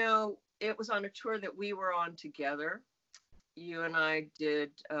 And it was on a tour that we were on together. You and I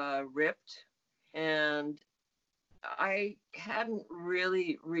did Ripped, and I hadn't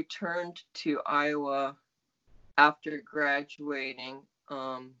really returned to Iowa after graduating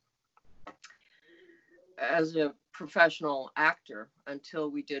as a professional actor until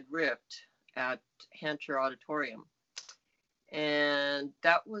we did Ripped at Hancher Auditorium. And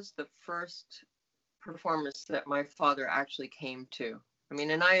that was the first performance that my father actually came to. I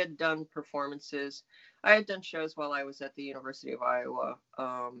mean, and I had done performances. I had done shows while I was at the University of Iowa,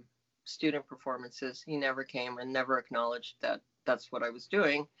 student performances. He never came and never acknowledged that that's what I was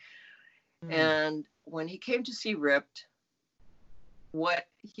doing. And when he came to see Ripped, what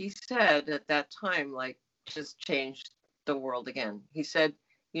he said at that time, just changed the world again. He said,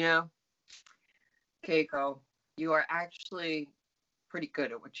 Keiko, you are actually pretty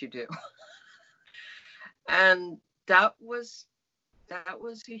good at what you do. And that was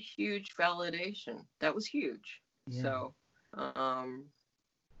a huge validation. That was huge. Yeah. So,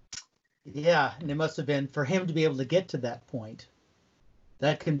 yeah, and it must have been for him to be able to get to that point.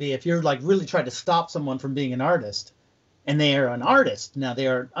 That can be, if you're really trying to stop someone from being an artist, and they are an artist. Now they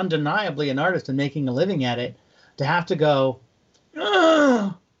are undeniably an artist and making a living at it. To have to go,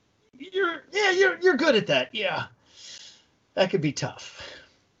 you're good at that. Yeah, that could be tough,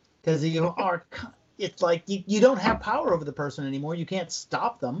 because you are. It's like you don't have power over the person anymore. You can't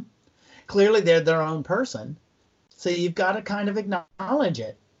stop them. Clearly, they're their own person. So you've got to kind of acknowledge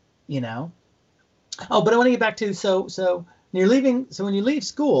it, Oh, but I want to get back to so you're leaving. So when you leave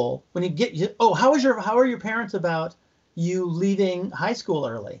school, when you get how are your parents about you leaving high school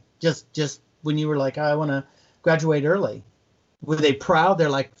early? Just when you were like, I want to graduate early. Were they proud? They're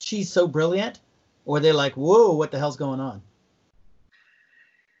like, she's so brilliant, or they're like, whoa, what the hell's going on?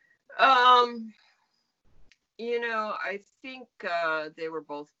 I think they were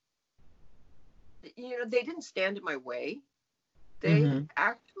both, they didn't stand in my way. They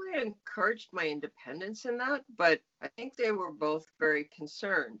actually encouraged my independence in that, but I think they were both very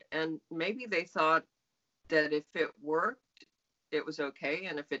concerned. And maybe they thought that if it worked, it was okay.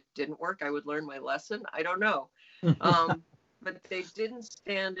 And if it didn't work, I would learn my lesson. I don't know. But they didn't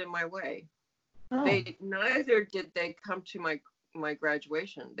stand in my way. Oh. Neither did they come to my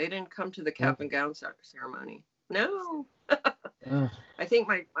graduation. They didn't come to the cap and gown ceremony. No. I think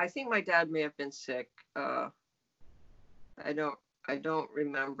my dad may have been sick. I don't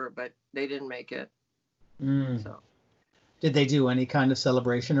remember, but they didn't make it. So. Did they do any kind of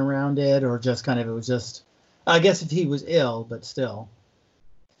celebration around it, or just kind of, it was just, I guess if he was ill, but still.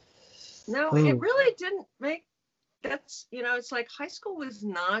 No, it really didn't make, that's, it's like high school was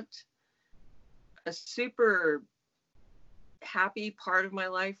not a super happy part of my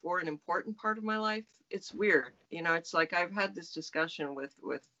life or an important part of my life. It's weird. It's like I've had this discussion with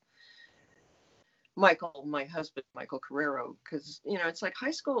Michael, my husband, Michael Carreiro, because, it's like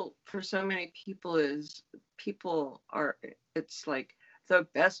high school for so many people it's like the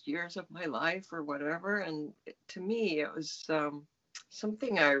best years of my life or whatever. And to me, it was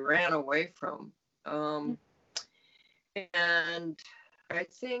something I ran away from. And I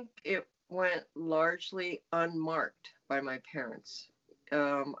think it went largely unmarked by my parents.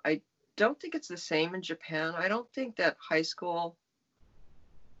 I don't think it's the same in Japan. I don't think that high school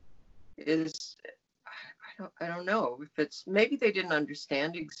is, I don't know if it's, maybe they didn't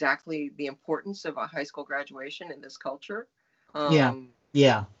understand exactly the importance of a high school graduation in this culture.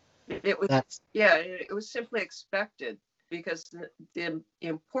 Yeah. It was simply expected, because the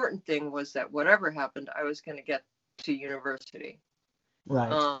important thing was that whatever happened, I was going to get to university.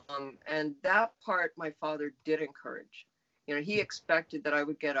 Right. And that part my father did encourage. He expected that I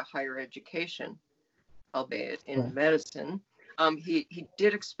would get a higher education, albeit in medicine. He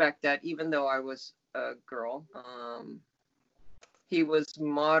did expect that, even though I was a girl. He was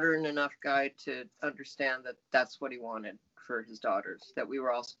modern enough guy to understand that that's what he wanted for his daughters, that we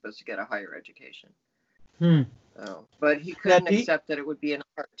were all supposed to get a higher education. But he couldn't accept that it would be an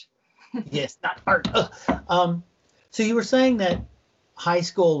art. Yes, not art. So you were saying that high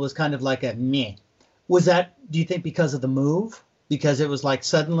school was kind of like a meh. Was that, do you think, because of the move? Because it was like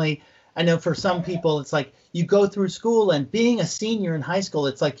suddenly, I know for some people, it's like you go through school and being a senior in high school,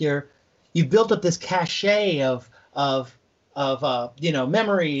 it's like you've built up this cachet of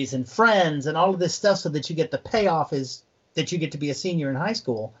memories and friends and all of this stuff so that you get the payoff is that you get to be a senior in high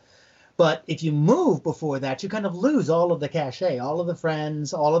school. But if you move before that, you kind of lose all of the cachet, all of the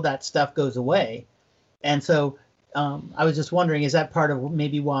friends, all of that stuff goes away. And so I was just wondering, is that part of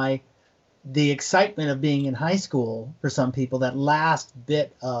maybe why the excitement of being in high school for some people, that last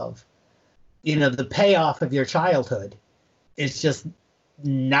bit of, the payoff of your childhood, is just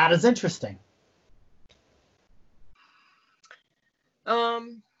not as interesting?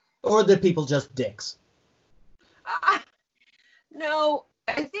 Or that people just dicks? No,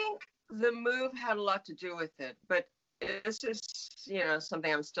 I think the move had a lot to do with it, but this is,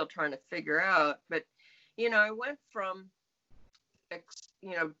 something I'm still trying to figure out. But, I went from,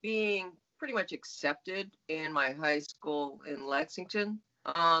 being pretty much accepted in my high school in Lexington.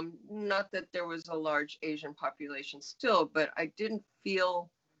 Not that there was a large Asian population still, but I didn't feel,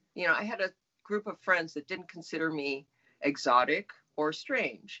 I had a group of friends that didn't consider me exotic or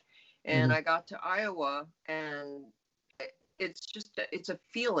strange. And I got to Iowa, and it's a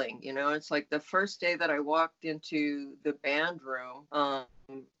feeling, it's like the first day that I walked into the band room,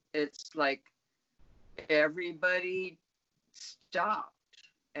 it's like everybody stopped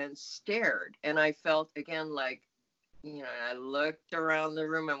and stared. And I felt again, like, I looked around the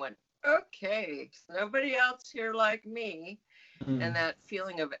room and went, okay, nobody else here like me. And that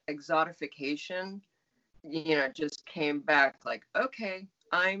feeling of exotification, just came back like, okay,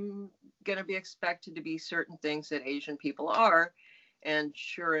 I'm going to be expected to be certain things that Asian people are. And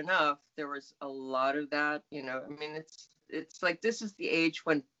sure enough, there was a lot of that, it's like, this is the age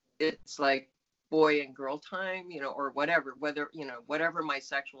when it's like boy and girl time, or whatever, whatever my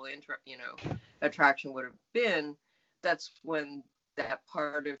sexual attraction would have been, that's when that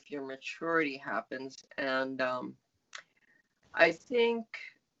part of your maturity happens. And I think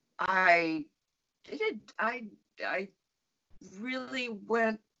I really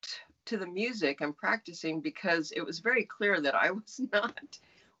went to the music and practicing because it was very clear that I was not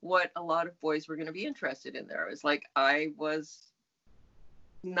what a lot of boys were going to be interested in there. It was like I was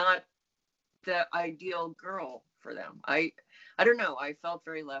not the ideal girl for them. I don't know. I felt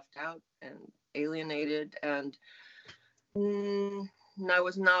very left out and alienated, and I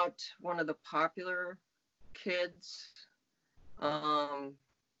was not one of the popular kids.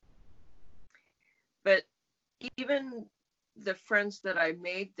 But even the friends that I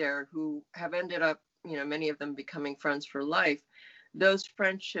made there who have ended up, many of them becoming friends for life, those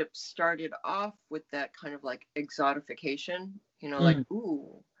friendships started off with that kind of like exotification, like,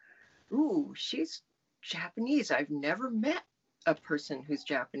 ooh, she's Japanese. I've never met a person who's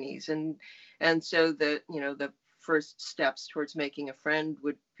Japanese. And so the first steps towards making a friend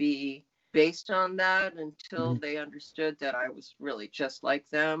would be based on that until they understood that I was really just like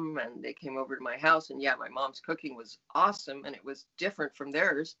them, and they came over to my house, and yeah, my mom's cooking was awesome and it was different from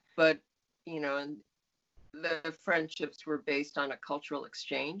theirs, but and the friendships were based on a cultural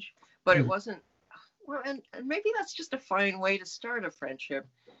exchange, but it wasn't, well, and maybe that's just a fine way to start a friendship,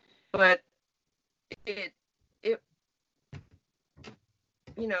 but it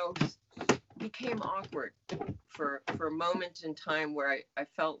became awkward for a moment in time where I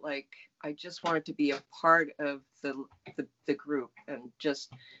felt like I just wanted to be a part of the group and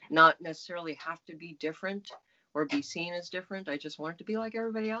just not necessarily have to be different or be seen as different. I just wanted to be like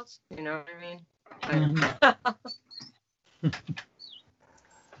everybody else. You know what I mean?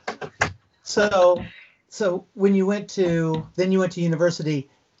 So when you went to university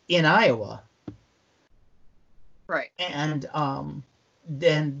in Iowa, right? And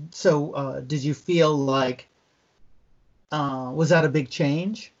then did you feel like was that a big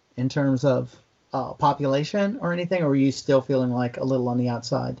change in terms of population or anything, or were you still feeling like a little on the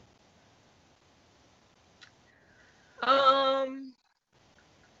outside?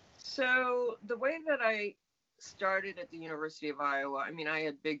 So the way that I started at the University of Iowa, I mean, I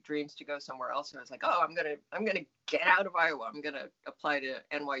had big dreams to go somewhere else. And I was like, oh, I'm gonna get out of Iowa. I'm gonna apply to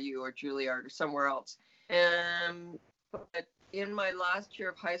NYU or Juilliard or somewhere else. But in my last year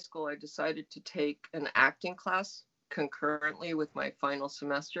of high school, I decided to take an acting class concurrently with my final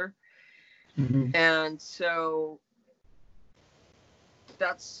semester. And so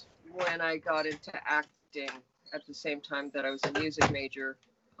that's when I got into acting at the same time that I was a music major.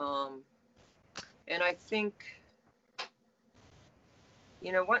 And I think,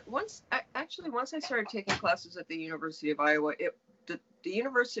 once I started taking classes at the University of Iowa, the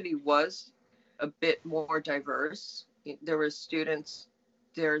university was a bit more diverse there were students.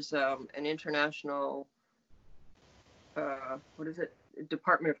 There's an international, what is it?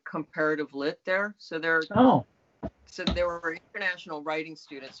 Department of Comparative Lit there. So there were international writing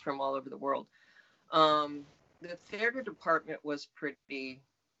students from all over the world. The theater department was pretty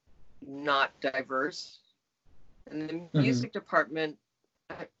not diverse, and the music department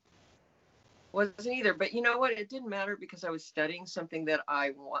wasn't either. But you know what? It didn't matter because I was studying something that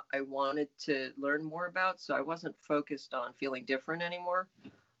I wanted to learn more about, so I wasn't focused on feeling different anymore.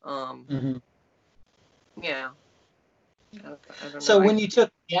 Yeah. I don't know. So when you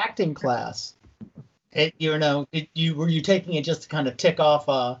took the acting class, were you taking it just to kind of tick off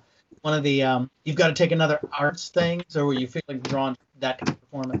one of the you've got to take another arts things, or were you feeling drawn to that kind of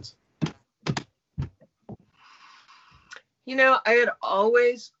performance? You know, I had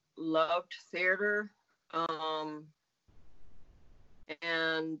always loved theater,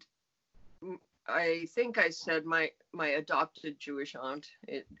 and I think I said my adopted Jewish aunt,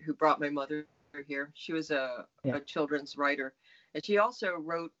 who brought my mother here, she was a children's writer, and she also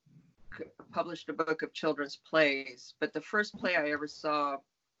published a book of children's plays. But the first play I ever saw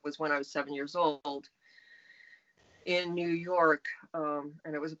was when I was 7 years old in New York,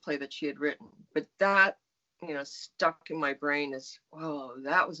 and it was a play that she had written. But that, stuck in my brain as, whoa,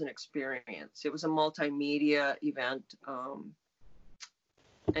 that was an experience. It was a multimedia event,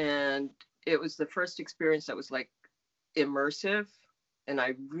 and it was the first experience that was like immersive, and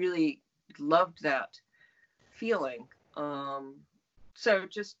I really loved that feeling. So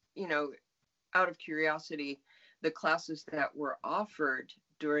just, out of curiosity, the classes that were offered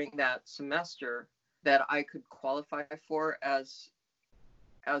during that semester that I could qualify for as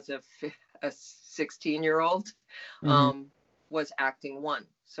a 16-year-old was acting 1.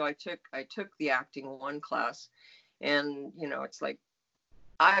 So I took the acting 1 class, and it's like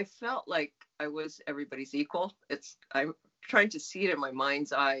I felt like I was everybody's equal. I'm trying to see it in my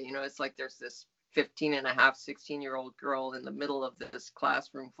mind's eye. It's like there's this 16-year-old girl in the middle of this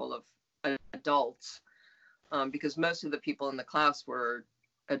classroom full of adults, because most of the people in the class were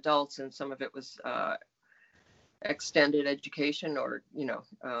adults, and some of it was extended education, or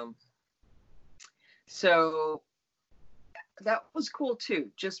so that was cool too,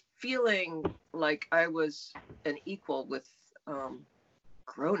 just feeling like I was an equal with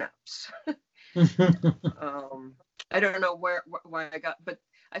grown-ups. I don't know why I got, but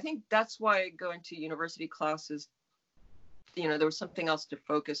I think that's why going to university classes, there was something else to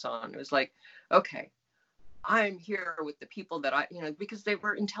focus on. It was like, okay, I'm here with the people that because they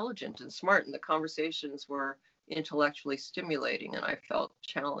were intelligent and smart, and the conversations were intellectually stimulating, and I felt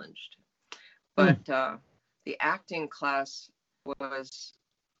challenged. But the acting class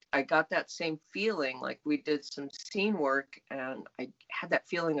I got that same feeling, like we did some scene work, and I had that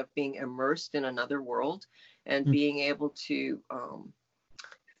feeling of being immersed in another world, and being able to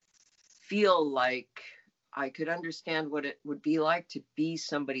feel like I could understand what it would be like to be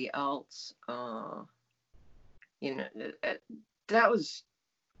somebody else. That was,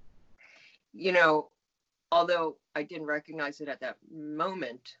 although I didn't recognize it at that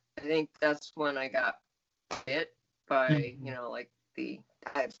moment, I think that's when I got hit by, like the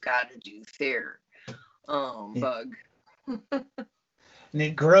I've got to do theater bug. And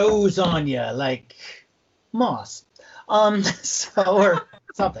it grows on you like moss, or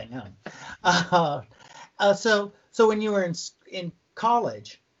something. So when you were in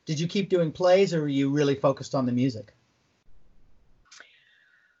college, did you keep doing plays, or were you really focused on the music?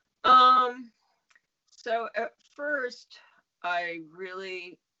 So at first, I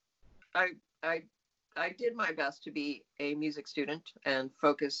did my best to be a music student and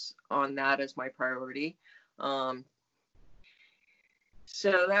focus on that as my priority.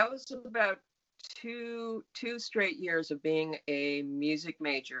 So that was about two straight years of being a music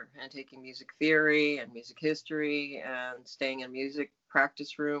major and taking music theory and music history and staying in a music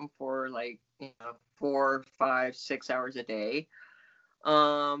practice room for 4, 5, 6 hours a day.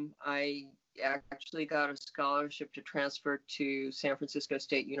 I actually got a scholarship to transfer to San Francisco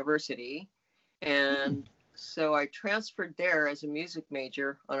State University, and so I transferred there as a music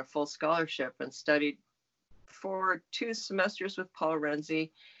major on a full scholarship and studied for 2 semesters with Paul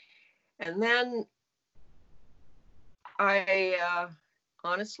Renzi. And then I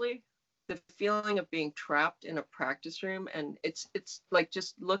honestly, the feeling of being trapped in a practice room, and it's like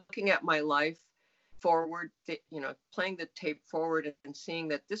just looking at my life forward, playing the tape forward and seeing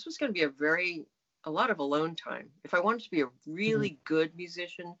that this was going to be a lot of alone time. If I wanted to be a really good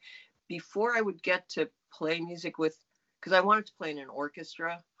musician, before I would get to play music because I wanted to play in an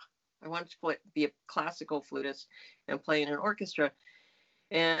orchestra. I wanted to be a classical flutist and play in an orchestra.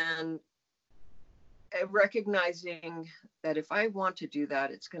 And recognizing that if I want to do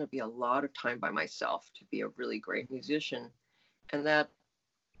that, it's going to be a lot of time by myself to be a really great musician. And that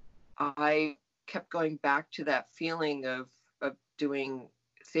I kept going back to that feeling of doing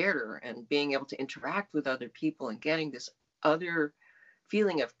theater and being able to interact with other people and getting this other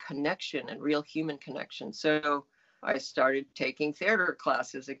feeling of connection and real human connection. So I started taking theater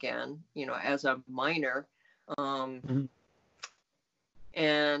classes again, you know, as a minor.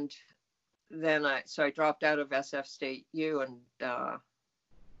 And then I dropped out of SF State U, and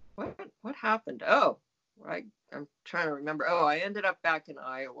what happened? Oh, I'm trying to remember. Oh, I ended up back in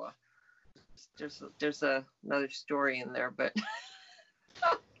Iowa. There's another story in there, but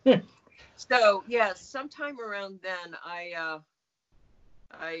so yeah, sometime around then I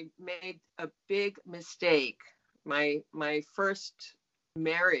made a big mistake. My first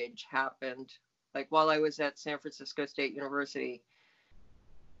marriage happened like while I was at San Francisco State University.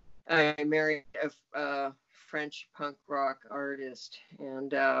 I married a French punk rock artist,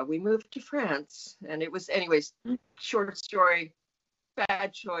 and we moved to France. And it was, anyways, short story,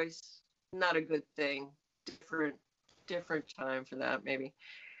 bad choice, not a good thing. Different time for that, maybe.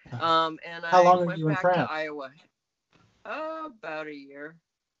 And How long I were went you in back France? to Iowa. About a year.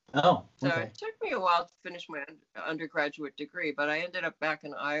 Oh, So okay. it took me a while to finish my undergraduate degree, but I ended up back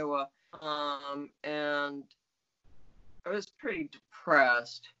in Iowa, and I was pretty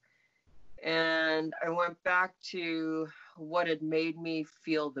depressed. And I went back to what had made me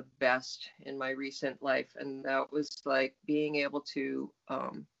feel the best in my recent life, and that was like being able to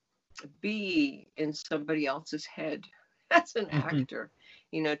be in somebody else's head as an actor,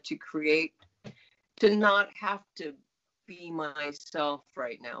 you know, to create, to not have to be myself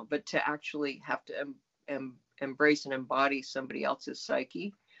right now, but to actually have to embrace and embody somebody else's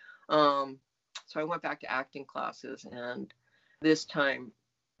psyche. So I went back to acting classes, and this time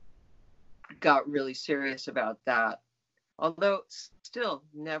got really serious about that, although still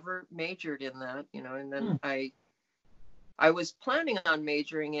never majored in that, you know. And then I was planning on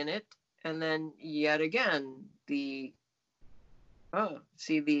majoring in it, and then yet again the head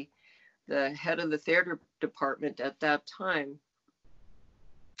of the theater department at that time,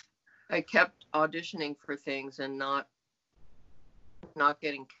 I kept auditioning for things and not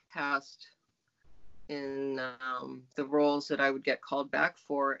getting cast in the roles that I would get called back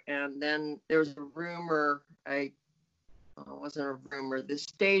for. And then there was a rumor, it wasn't a rumor, the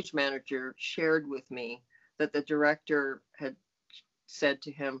stage manager shared with me that the director had said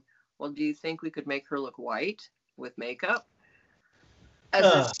to him, well, do you think we could make her look white with makeup? As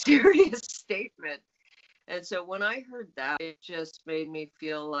a serious statement. And so when I heard that, it just made me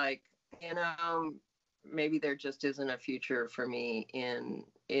feel like, you know, maybe there just isn't a future for me in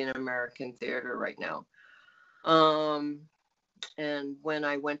American theater right now. And when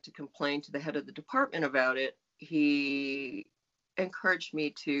I went to complain to the head of the department about it, he encouraged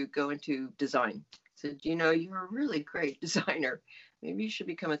me to go into design. He said, you know, you're a really great designer. Maybe you should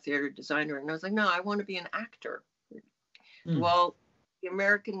become a theater designer. And I was like, no, I want to be an actor. Well, the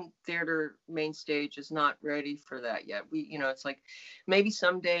American theater main stage is not ready for that yet. It's like maybe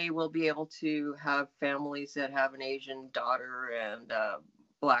someday we'll be able to have families that have an Asian daughter and a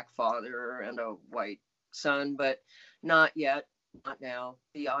Black father and a white son, but not yet, not now.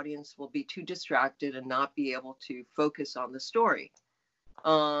 The audience will be too distracted and not be able to focus on the story.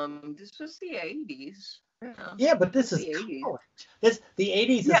 This was the 80s. Yeah, but this is college. The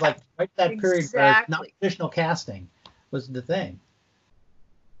 80s is like right that period where non-traditional casting was the thing.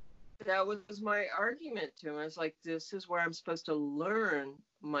 That was my argument to him. I was like, this is where I'm supposed to learn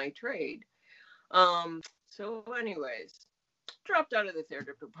my trade. So anyways, dropped out of the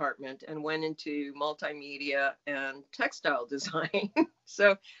theater department and went into multimedia and textile design.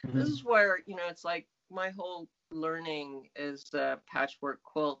 So this is where, you know, it's like my whole learning is a patchwork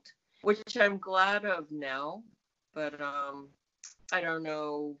quilt, which I'm glad of now, but I don't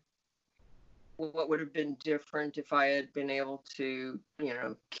know what would have been different if I had been able to, you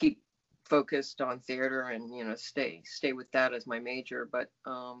know, keep focused on theater and, you know, stay with that as my major. But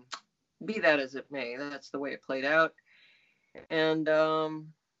be that as it may, that's the way it played out. And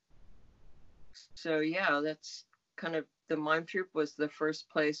so yeah, that's kind of, the Mime Troupe was the first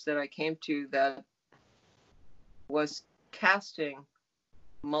place that I came to that was casting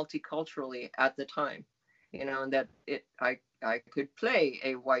multiculturally at the time, you know, and that I could play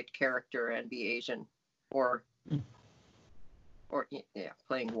a white character and be Asian, or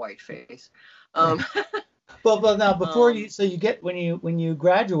playing whiteface. Well, now before when you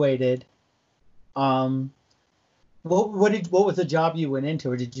graduated, what was the job you went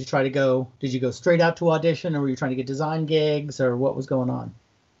into, or did you go straight out to audition, or were you trying to get design gigs, or what was going on?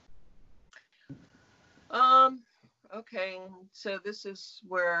 okay, so this is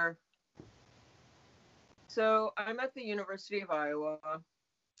where, so I'm at the University of Iowa,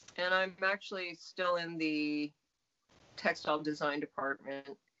 and I'm actually still in the textile design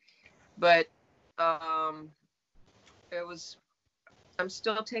department, but I'm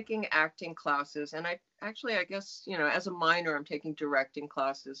still taking acting classes, and I guess, as a minor, I'm taking directing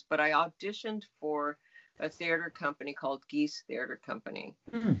classes, but I auditioned for a theater company called Geese Theater Company,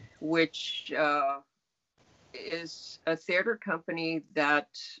 which is a theater company that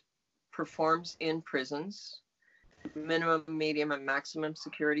performs in prisons, minimum, medium, and maximum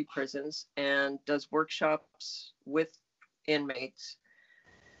security prisons, and does workshops with inmates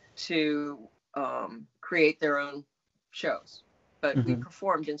to create their own shows. But we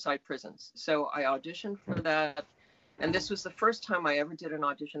performed inside prisons. So I auditioned for that. And this was the first time I ever did an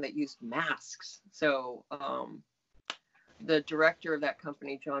audition that used masks. So the director of that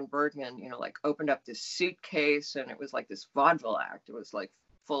company, John Bergman, opened up this suitcase, and it was like this vaudeville act. It was like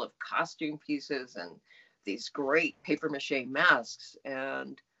full of costume pieces and these great paper mache masks.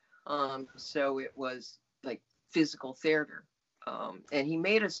 And so it was like physical theater. And he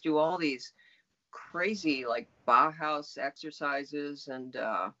made us do all these crazy like Bauhaus exercises and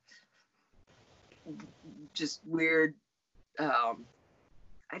just weird, I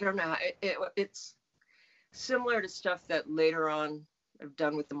don't know, it's similar to stuff that later on I've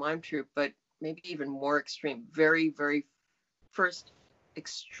done with the mime troupe, but maybe even more extreme. Very, very first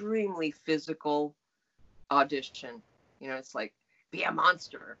extremely physical audition. It's like, be a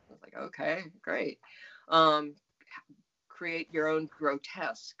monster. I was like, okay, great. Create your own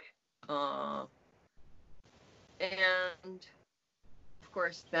grotesque. And of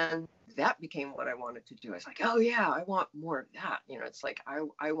course, then that became what I wanted to do. I was like, oh yeah, I want more of that. It's like, I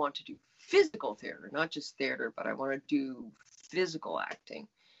want to do physical theater, not just theater, but I want to do physical acting.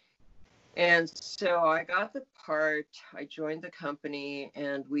 And so I got the part, I joined the company,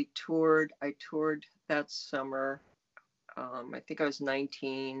 and I toured that summer. I think I was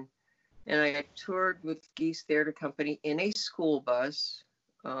 19, and I toured with Geese Theater Company in a school bus.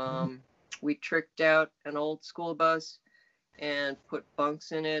 We tricked out an old school bus and put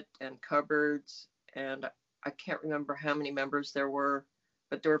bunks in it and cupboards. And I can't remember how many members there were,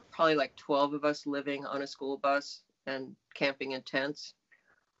 but there were probably like 12 of us living on a school bus and camping in tents.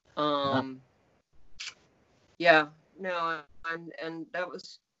 Yeah, no, and that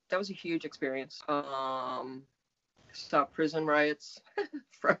was a huge experience. Saw prison riots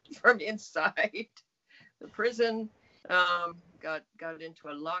from inside the prison. Got into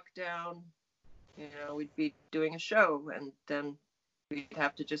a lockdown. We'd be doing a show, and then we'd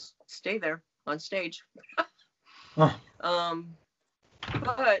have to just stay there on stage. But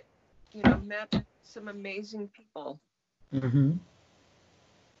met some amazing people.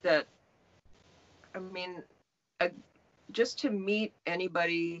 That, I mean, just to meet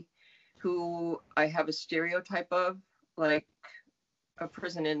anybody who I have a stereotype of, like a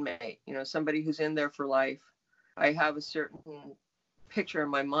prison inmate, somebody who's in there for life. I have a certain picture in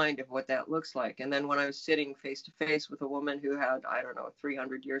my mind of what that looks like. And then when I was sitting face to face with a woman who had, I don't know, a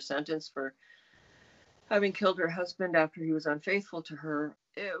 300-year sentence for having killed her husband after he was unfaithful to her,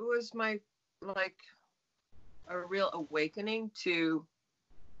 it was a real awakening to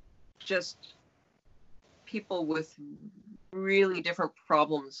just people with really different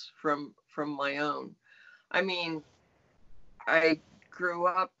problems from my own. I mean, I grew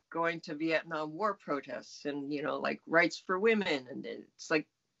up going to Vietnam War protests and, rights for women. And it's like,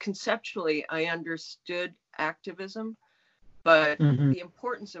 conceptually, I understood activism, but the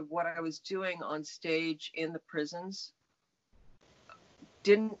importance of what I was doing on stage in the prisons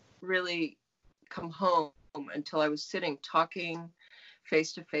didn't really come home until I was sitting, talking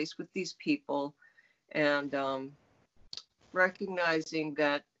face to face with these people, and recognizing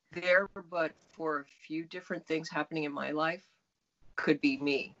that there were but for a few different things happening in my life could be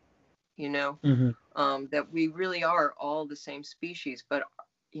me, that we really are all the same species, but,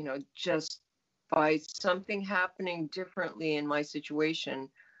 just by something happening differently in my situation,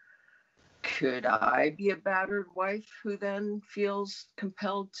 could I be a battered wife who then feels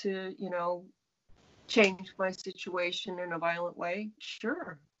compelled to, change my situation in a violent way?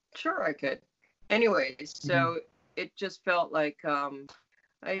 Sure I could. Anyways, so it just felt like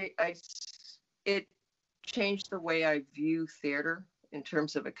it changed the way I view theater in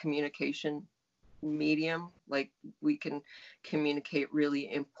terms of a communication medium. Like, we can communicate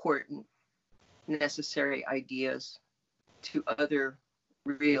really important, necessary ideas to other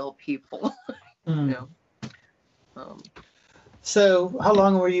real people. So how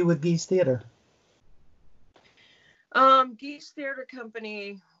long were you with Geese Theater? Geese Theater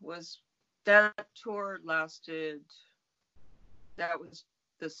Company that tour lasted that was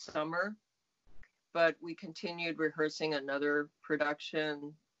the summer, but we continued rehearsing another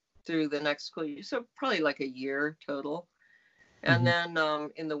production through the next school year, so probably like a year total. And then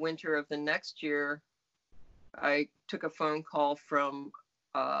in the winter of the next year, I took a phone call from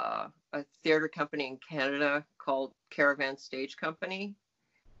a theater company in Canada called Caravan Stage Company.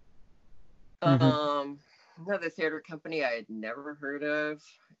 Another theater company I had never heard of.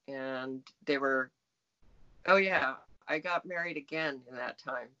 And they were, oh yeah, I got married again in that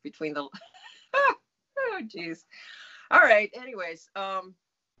time between the, oh geez. All right, anyways,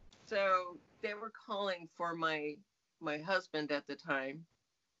 so they were calling for my husband at the time,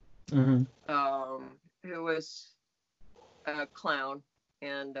 who was a clown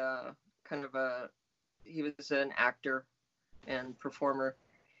and he was an actor and performer,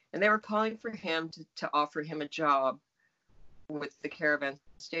 and they were calling for him to offer him a job with the Caravan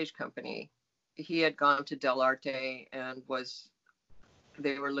Stage Company. He had gone to Del Arte and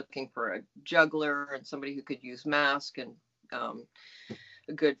they were looking for a juggler and somebody who could use mask and a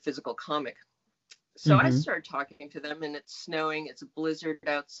good physical comic. So I started talking to them, and it's snowing. It's a blizzard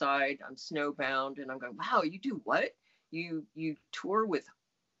outside. I'm snowbound, and I'm going, wow, you do what? You tour with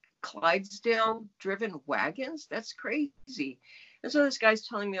Clydesdale-driven wagons? That's crazy. And so this guy's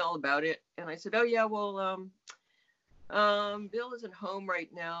telling me all about it, and I said, oh yeah, well, Bill isn't home right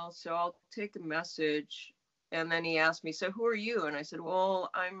now, so I'll take a message. And then he asked me, so who are you? And I said,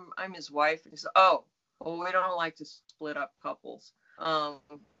 well, I'm his wife. And he said, oh, well, we don't like to split up couples.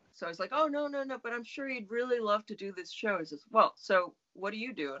 So I was like, oh, no, but I'm sure he'd really love to do this show. He says, well, so what do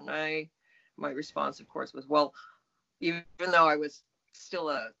you do? And my response, of course, was, well, even though I was still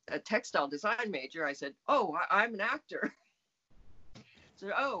a textile design major, I said, oh, I'm an actor. So,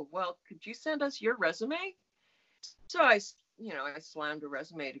 oh, well, could you send us your resume? So I slammed a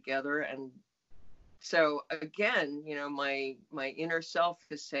resume together. And so again, my inner self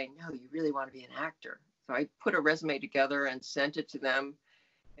is saying, no, you really want to be an actor. So I put a resume together and sent it to them.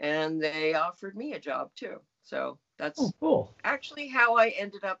 And they offered me a job too. So that's cool. Actually how I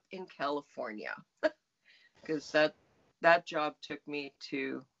ended up in California, because that job took me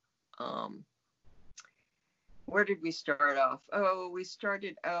to, where did we start off? Oh, we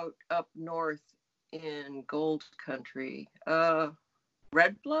started out up north in Gold Country,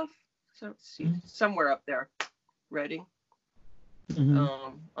 Red Bluff. So let's see, somewhere up there, Redding,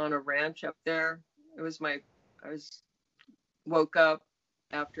 on a ranch up there. Woke up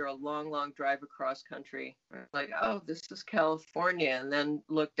after a long drive across country, like, oh, this is California, and then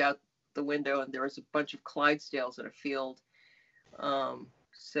looked out the window and there was a bunch of Clydesdales in a field.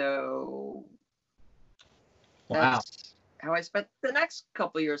 So that's how I spent the next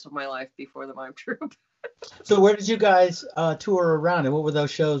couple of years of my life before the Mime Troupe. So where did you guys tour around, and what were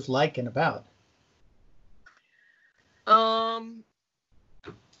those shows like and about?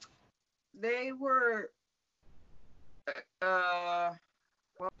 They were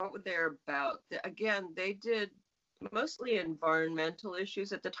what were they about? Again, they did mostly environmental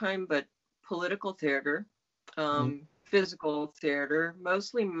issues at the time, but political theater, physical theater,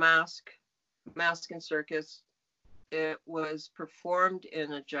 mostly mask and circus. It was performed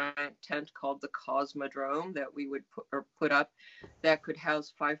in a giant tent called the Cosmodrome that we would put up that could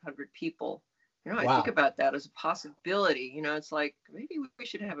house 500 people. I think about that as a possibility. It's like, maybe we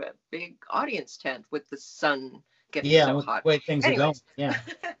should have a big audience tent with the sun getting so hot. The way things are going. Yeah.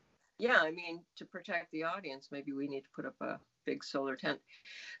 Yeah, I mean, to protect the audience, maybe we need to put up a big solar tent.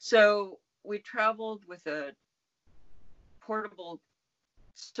 So we traveled with a portable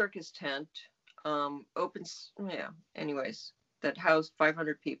circus tent, that housed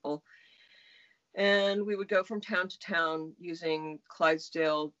 500 people. And we would go from town to town using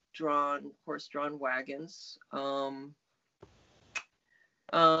Clydesdale horse-drawn wagons, live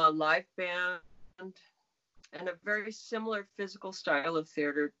band, and a very similar physical style of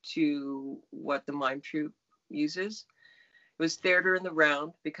theater to what the Mime Troupe uses. It was theater in the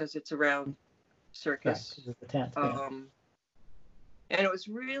round because it's a round circus. Right, the tent, and it was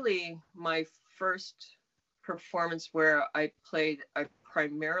really my first performance where I played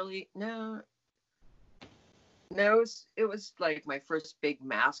it was like my first big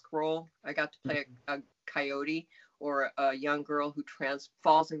mask role. I got to play a coyote, or a young girl who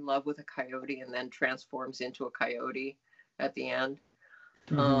falls in love with a coyote and then transforms into a coyote at the end.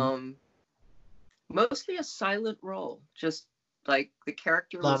 Mostly a silent role, just like the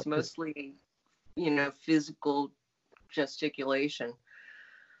character was mostly, physical gesticulation.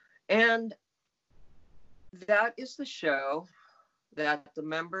 And that is the show that the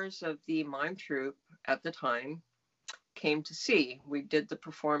members of the Mime Troupe at the time came to see. We did the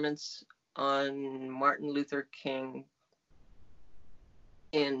performance on Martin Luther King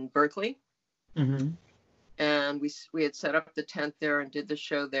in Berkeley. Mm-hmm. And we had set up the tent there and did the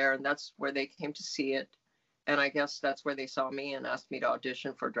show there, and that's where they came to see it. And I guess that's where they saw me and asked me to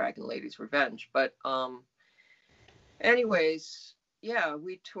audition for Dragon Lady's Revenge. But anyways, yeah,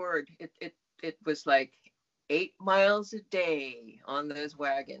 we toured. It was like 8 miles a day on those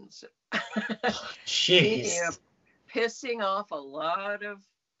wagons. Jeez. You know, pissing off a lot of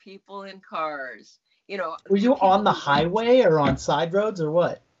people in cars. You know, Were you on the highway or on side roads or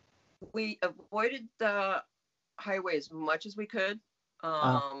what? We avoided the highway as much as we could.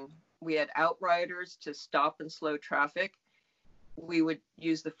 We had outriders to stop and slow traffic. We would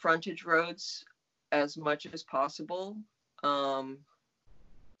use the frontage roads as much as possible.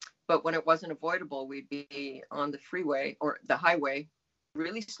 But when it wasn't avoidable, we'd be on the freeway or the highway,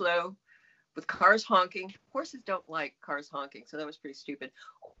 really slow, with cars honking. Horses don't like cars honking, so that was pretty stupid.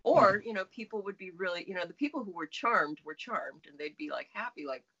 Or, you know, people would be really, you know, the people who were charmed, and they'd be like happy,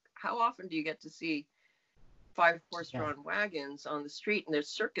 like, how often do you get to see 5 horse-drawn wagons on the street? And they're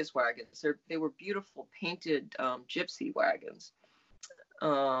circus wagons. They were beautiful painted gypsy wagons.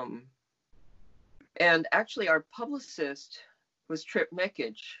 And actually, our publicist was Trip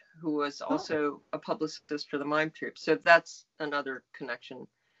Mickage, who was also a publicist for the Mime Troupe. So that's another connection.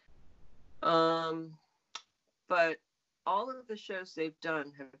 But all of the shows they've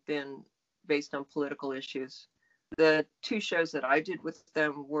done have been based on political issues. The 2 shows that I did with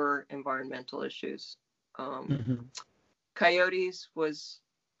them were environmental issues. Coyotes was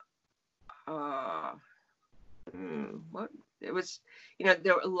what it was, you know,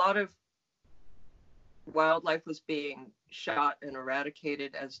 there were a lot of wildlife was being shot and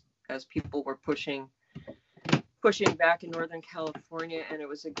eradicated as people were pushing back in Northern California, and it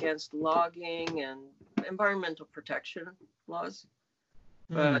was against logging and environmental protection laws.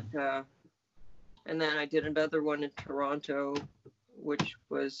 But and then I did another one in Toronto, which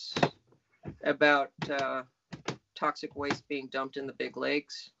was about toxic waste being dumped in the big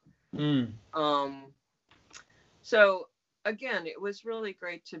lakes. So again, it was really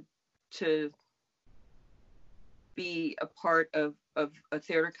great to be a part of a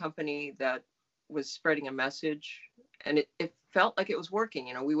theater company that was spreading a message, and it felt like it was working.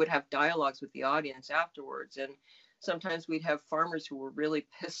 You know, we would have dialogues with the audience afterwards, and sometimes we'd have farmers who were really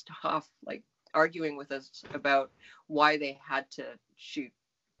pissed off, like arguing with us about why they had to shoot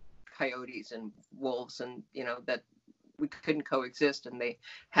coyotes and wolves, and you know that we couldn't coexist and they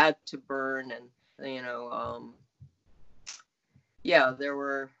had to burn. And you know, there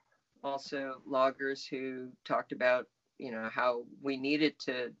were also loggers who talked about, you know, how we needed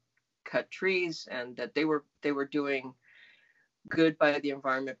to cut trees and that they were doing good by the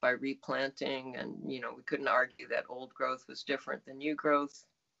environment by replanting. And you know, we couldn't argue that old growth was different than new growth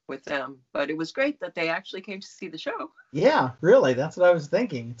with them. But it was great that they actually came to see the show. Yeah, really, that's what I was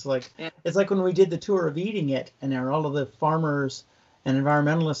thinking. It's like it's like when we did the tour of Eating It, and there were all of the farmers and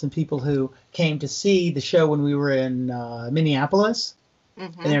environmentalists and people who came to see the show when we were in Minneapolis.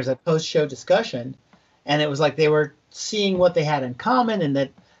 And there was a post-show discussion, and it was like they were seeing what they had in common,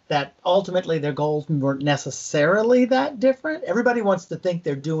 and that ultimately their goals weren't necessarily that different. Everybody wants to think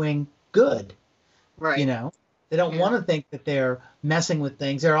they're doing good, right? You know, they don't want to think that they're messing with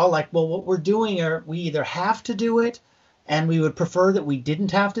things. They're all like, well, what we're doing, we either have to do it, and we would prefer that we didn't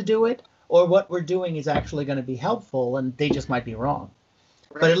have to do it, or what we're doing is actually going to be helpful, and they just might be wrong.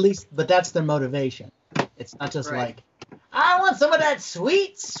 Right. But that's their motivation. It's not just like, I want some of that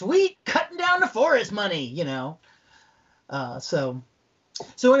sweet cutting down the forest money, you know. So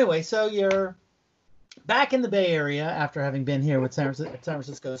anyway, so you're back in the Bay Area after having been here with San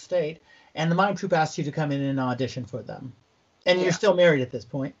Francisco State, and the Mime Troupe asked you to come in and audition for them. And you're still married at this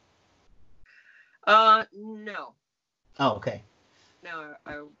point? No. Oh, okay. No,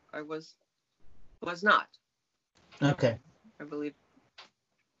 I was not. Okay. I believe.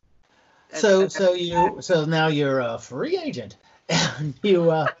 So now you're a free agent, and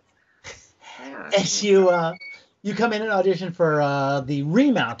you come in and audition for the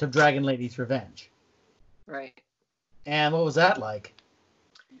remount of Dragon Lady's Revenge. Right. And what was that like?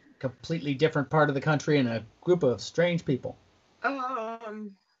 Completely different part of the country and a group of strange people.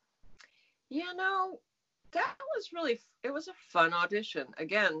 You know, that was it was a fun audition.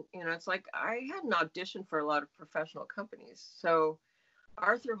 Again, you know, it's like I hadn't auditioned for a lot of professional companies, so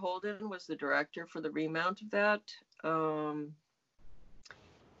Arthur Holden was the director for the remount of that.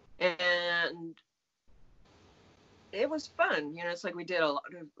 And it was fun. You know, it's like we did a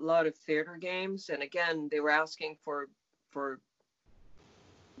lot of theater games. And again, they were asking for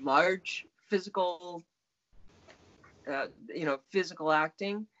large physical, physical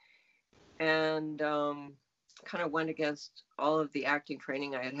acting. And kind of went against all of the acting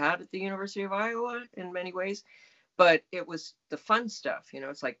training I had had at the University of Iowa in many ways, but it was the fun stuff.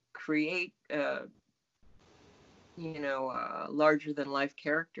 It's like create, larger than life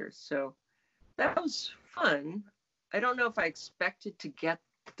characters. So that was fun. I don't know if I expected to get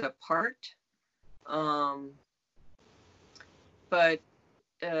the part, but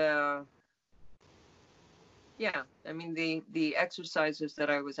yeah, I mean, the exercises that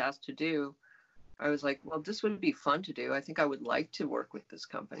I was asked to do, I was like, well, this would be fun to do. I think I would like to work with this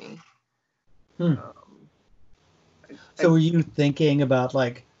company. So were you thinking about,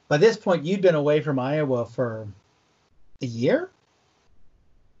 like, by this point, you'd been away from Iowa for a year?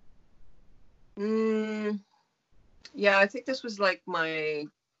 Yeah, I think this was like my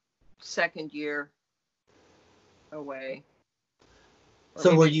second year away.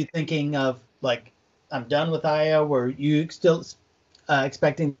 So were you thinking of, like, I'm done with Iowa? Were you still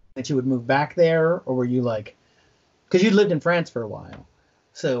expecting that you would move back there? Or were you like, because you lived in France for a while.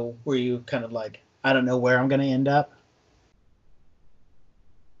 So were you kind of like, I don't know where I'm going to end up?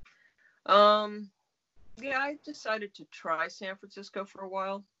 Yeah, I decided to try San Francisco for a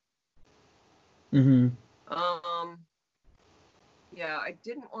while. Mm-hmm. Yeah, I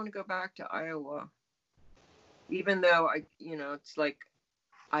didn't want to go back to Iowa, even though it's like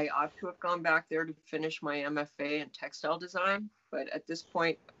I ought to have gone back there to finish my MFA in textile design. But at this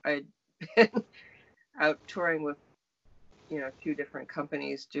point, I'd been out touring with, two different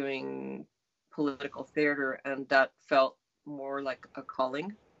companies doing political theater, and that felt more like a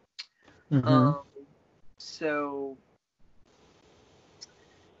calling. Mm-hmm. So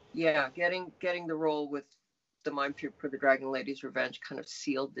yeah, getting the role with the mime troupe for the Dragon Lady's Revenge kind of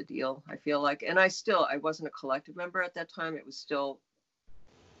sealed the deal, I feel like. And I wasn't a collective member at that time. It was still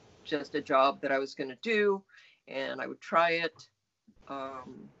just a job that I was going to do, and I would try it.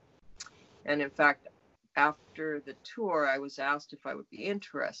 And in fact, after the tour, I was asked if I would be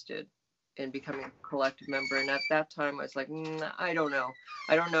interested in becoming a collective member. And at that time, I was like, I don't know.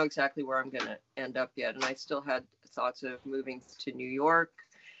 I don't know exactly where I'm going to end up yet. And I still had thoughts of moving to New York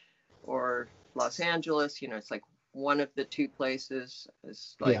or Los Angeles. It's like one of the two places.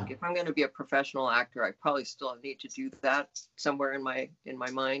 Is like, if I'm going to be a professional actor, I probably still need to do that somewhere in my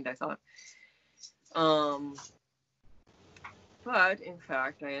mind, I thought. But in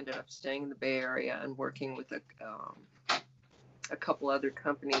fact, I ended up staying in the Bay Area and working with a couple other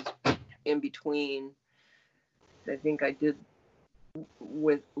companies in between. I think I did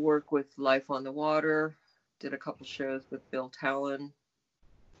work with Life on the Water, did a couple shows with Bill Talon.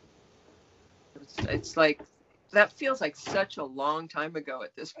 It's like, that feels like such a long time ago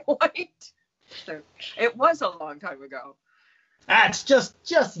at this point. So it was a long time ago. That's just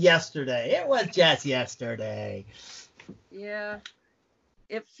yesterday. It was just yesterday. Yeah,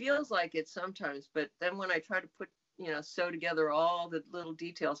 it feels like it sometimes, but then when I try to put, sew together all the little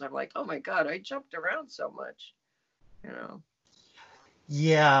details, I'm like, oh my God, I jumped around so much,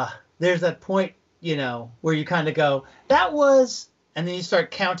 Yeah, there's that point, where you kind of go, that was, and then you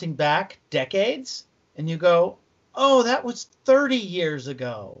start counting back decades, and you go, oh, that was 30 years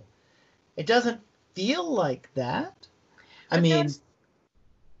ago. It doesn't feel like that. I mean,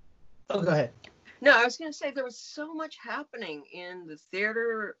 go ahead. No, I was going to say there was so much happening in the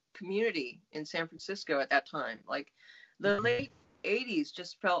theater community in San Francisco at that time. Like the late 80s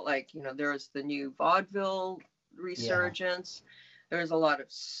just felt like, there was the new vaudeville resurgence. There was a lot of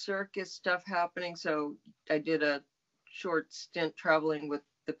circus stuff happening. So I did a short stint traveling with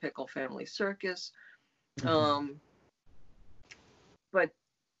the Pickle Family Circus. But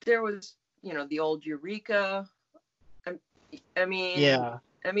there was, the old Eureka. I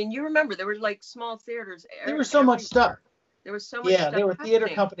mean, you remember there were like small theaters. There was so much stuff. There was so much stuff. Yeah, there were theater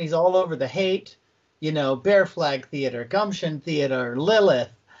companies all over the Haight, Bear Flag Theater, Gumption Theater,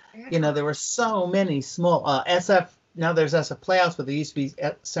 Lilith. Yeah. There were so many small SF. Now there's SF Playhouse, but there used to be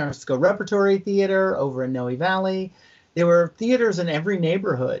San Francisco Repertory Theater over in Noe Valley. There were theaters in every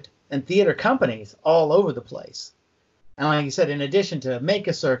neighborhood and theater companies all over the place. And like you said, in addition to Make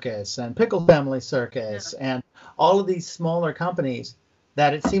a Circus and Pickle Family Circus and all of these smaller companies,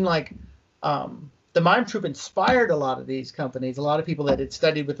 that it seemed like the Mime Troupe inspired a lot of these companies. A lot of people that had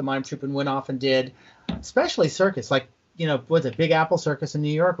studied with the Mime Troupe and went off and did, especially circus. Like, was it Big Apple Circus in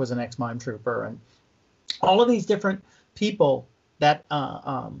New York was an ex-Mime Trouper. And all of these different people that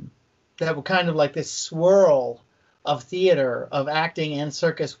were kind of like this swirl of theater, of acting and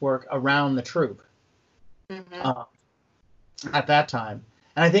circus work around the troupe at that time.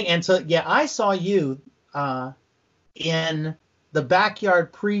 And I think, I saw you in the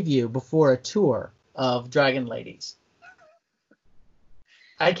backyard preview before a tour of Dragon Ladies.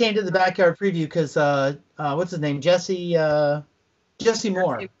 I came to the backyard preview because what's his name, Jesse Moore. Jesse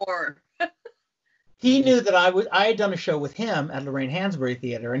Moore. He knew that I had done a show with him at Lorraine Hansberry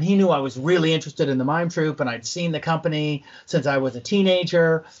Theater, and he knew I was really interested in the mime troupe, and I'd seen the company since I was a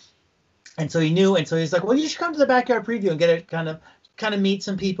teenager, and so he knew, and so he's like, well, you should come to the backyard preview and get it kind of meet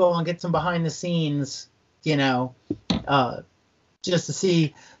some people and get some behind the scenes, just to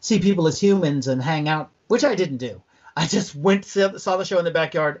see people as humans and hang out, which I didn't do. I just went, saw the show in the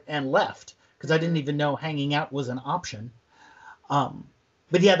backyard and left because I didn't even know hanging out was an option.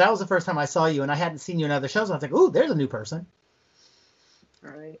 But yeah, that was the first time I saw you, and I hadn't seen you in other shows. And I was like, "Ooh, there's a new person."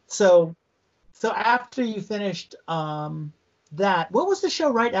 Right. So after you finished that, what was the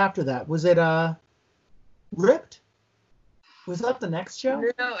show right after that? Was it Ripped? Was that the next show?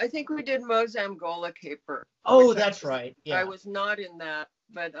 No, I think we did Mozambique Caper. Oh, that's right. Yeah. I was not in that,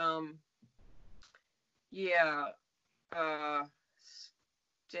 but yeah.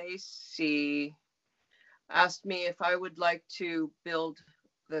 Stacy asked me if I would like to build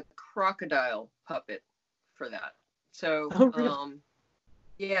the crocodile puppet for that. So,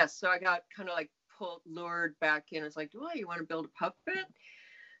 yeah, so I got kind of like lured back in. It's like, oh, you want to build a puppet?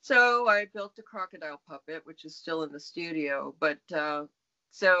 So I built the crocodile puppet, which is still in the studio. But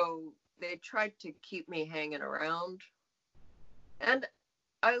so they tried to keep me hanging around, and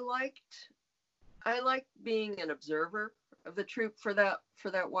I liked being an observer of the troupe for that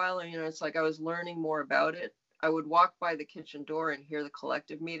while. And it's like I was learning more about it. I would walk by the kitchen door and hear the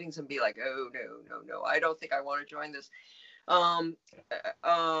collective meetings and be like, oh, no, I don't think I want to join this.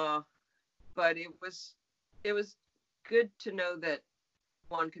 But it was good to know that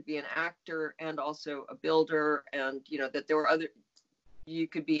one could be an actor and also a builder, and, that there were you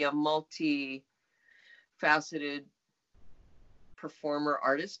could be a multi-faceted performer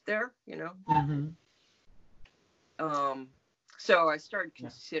artist there, Mm-hmm. So I started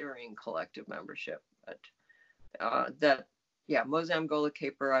considering collective membership, but Mozambique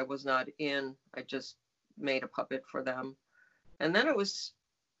Caper I was not in. I just made a puppet for them. And then what was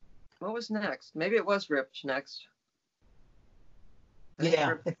next? Maybe it was Ripped next.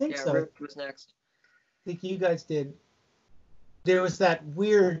 I think so. Ripped was next. I think you guys did. There was that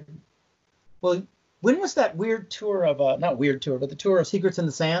weird, when was that weird tour of, not weird tour, but the tour of Secrets in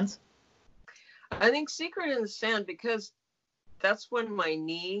the Sands? I think Secret in the Sand, because that's when my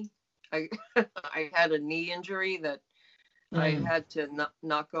knee, I had a knee injury that I had to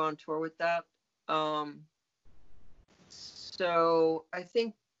not go on tour with that. So I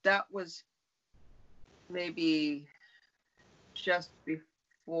think that was maybe just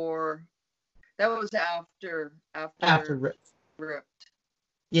before, that was after Ripped.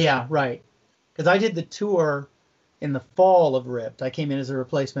 Yeah, right. Because I did the tour in the fall of Ripped. I came in as a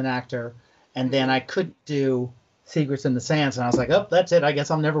replacement actor, and then I couldn't do Secrets in the Sands, and I was like, oh, that's it. I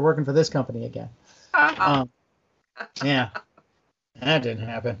guess I'm never working for this company again. Yeah, that didn't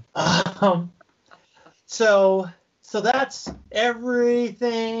happen. So that's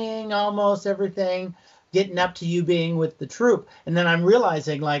everything, almost everything, getting up to you being with the troupe. And then I'm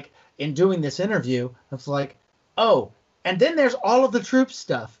realizing, like, in doing this interview, it's like, oh, and then there's all of the troupe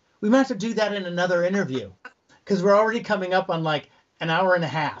stuff. We might have to do that in another interview, because we're already coming up on like an hour and a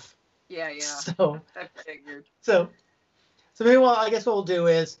half. Yeah. So I figured. So maybe I guess what we'll do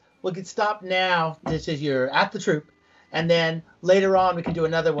is we can stop now. This is you're at the troupe, and then later on we can do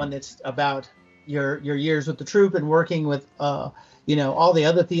another one that's about your years with the troupe and working with all the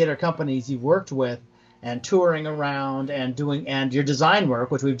other theater companies you've worked with and touring around and your design work,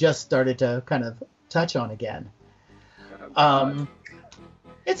 which we've just started to kind of touch on again.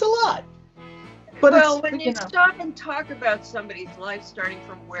 It's a lot. But when you stop and talk about somebody's life starting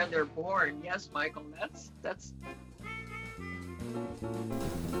from where they're born, yes, Michael, that's.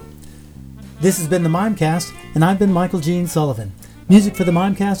 This has been the Mimecast, and I've been Michael Gene Sullivan. Music for the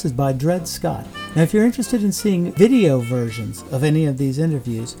Mimecast is by Dred Scott. Now, if you're interested in seeing video versions of any of these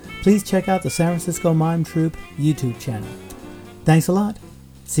interviews, please check out the San Francisco Mime Troupe YouTube channel. Thanks a lot.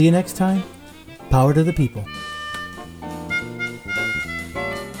 See you next time. Power to the people.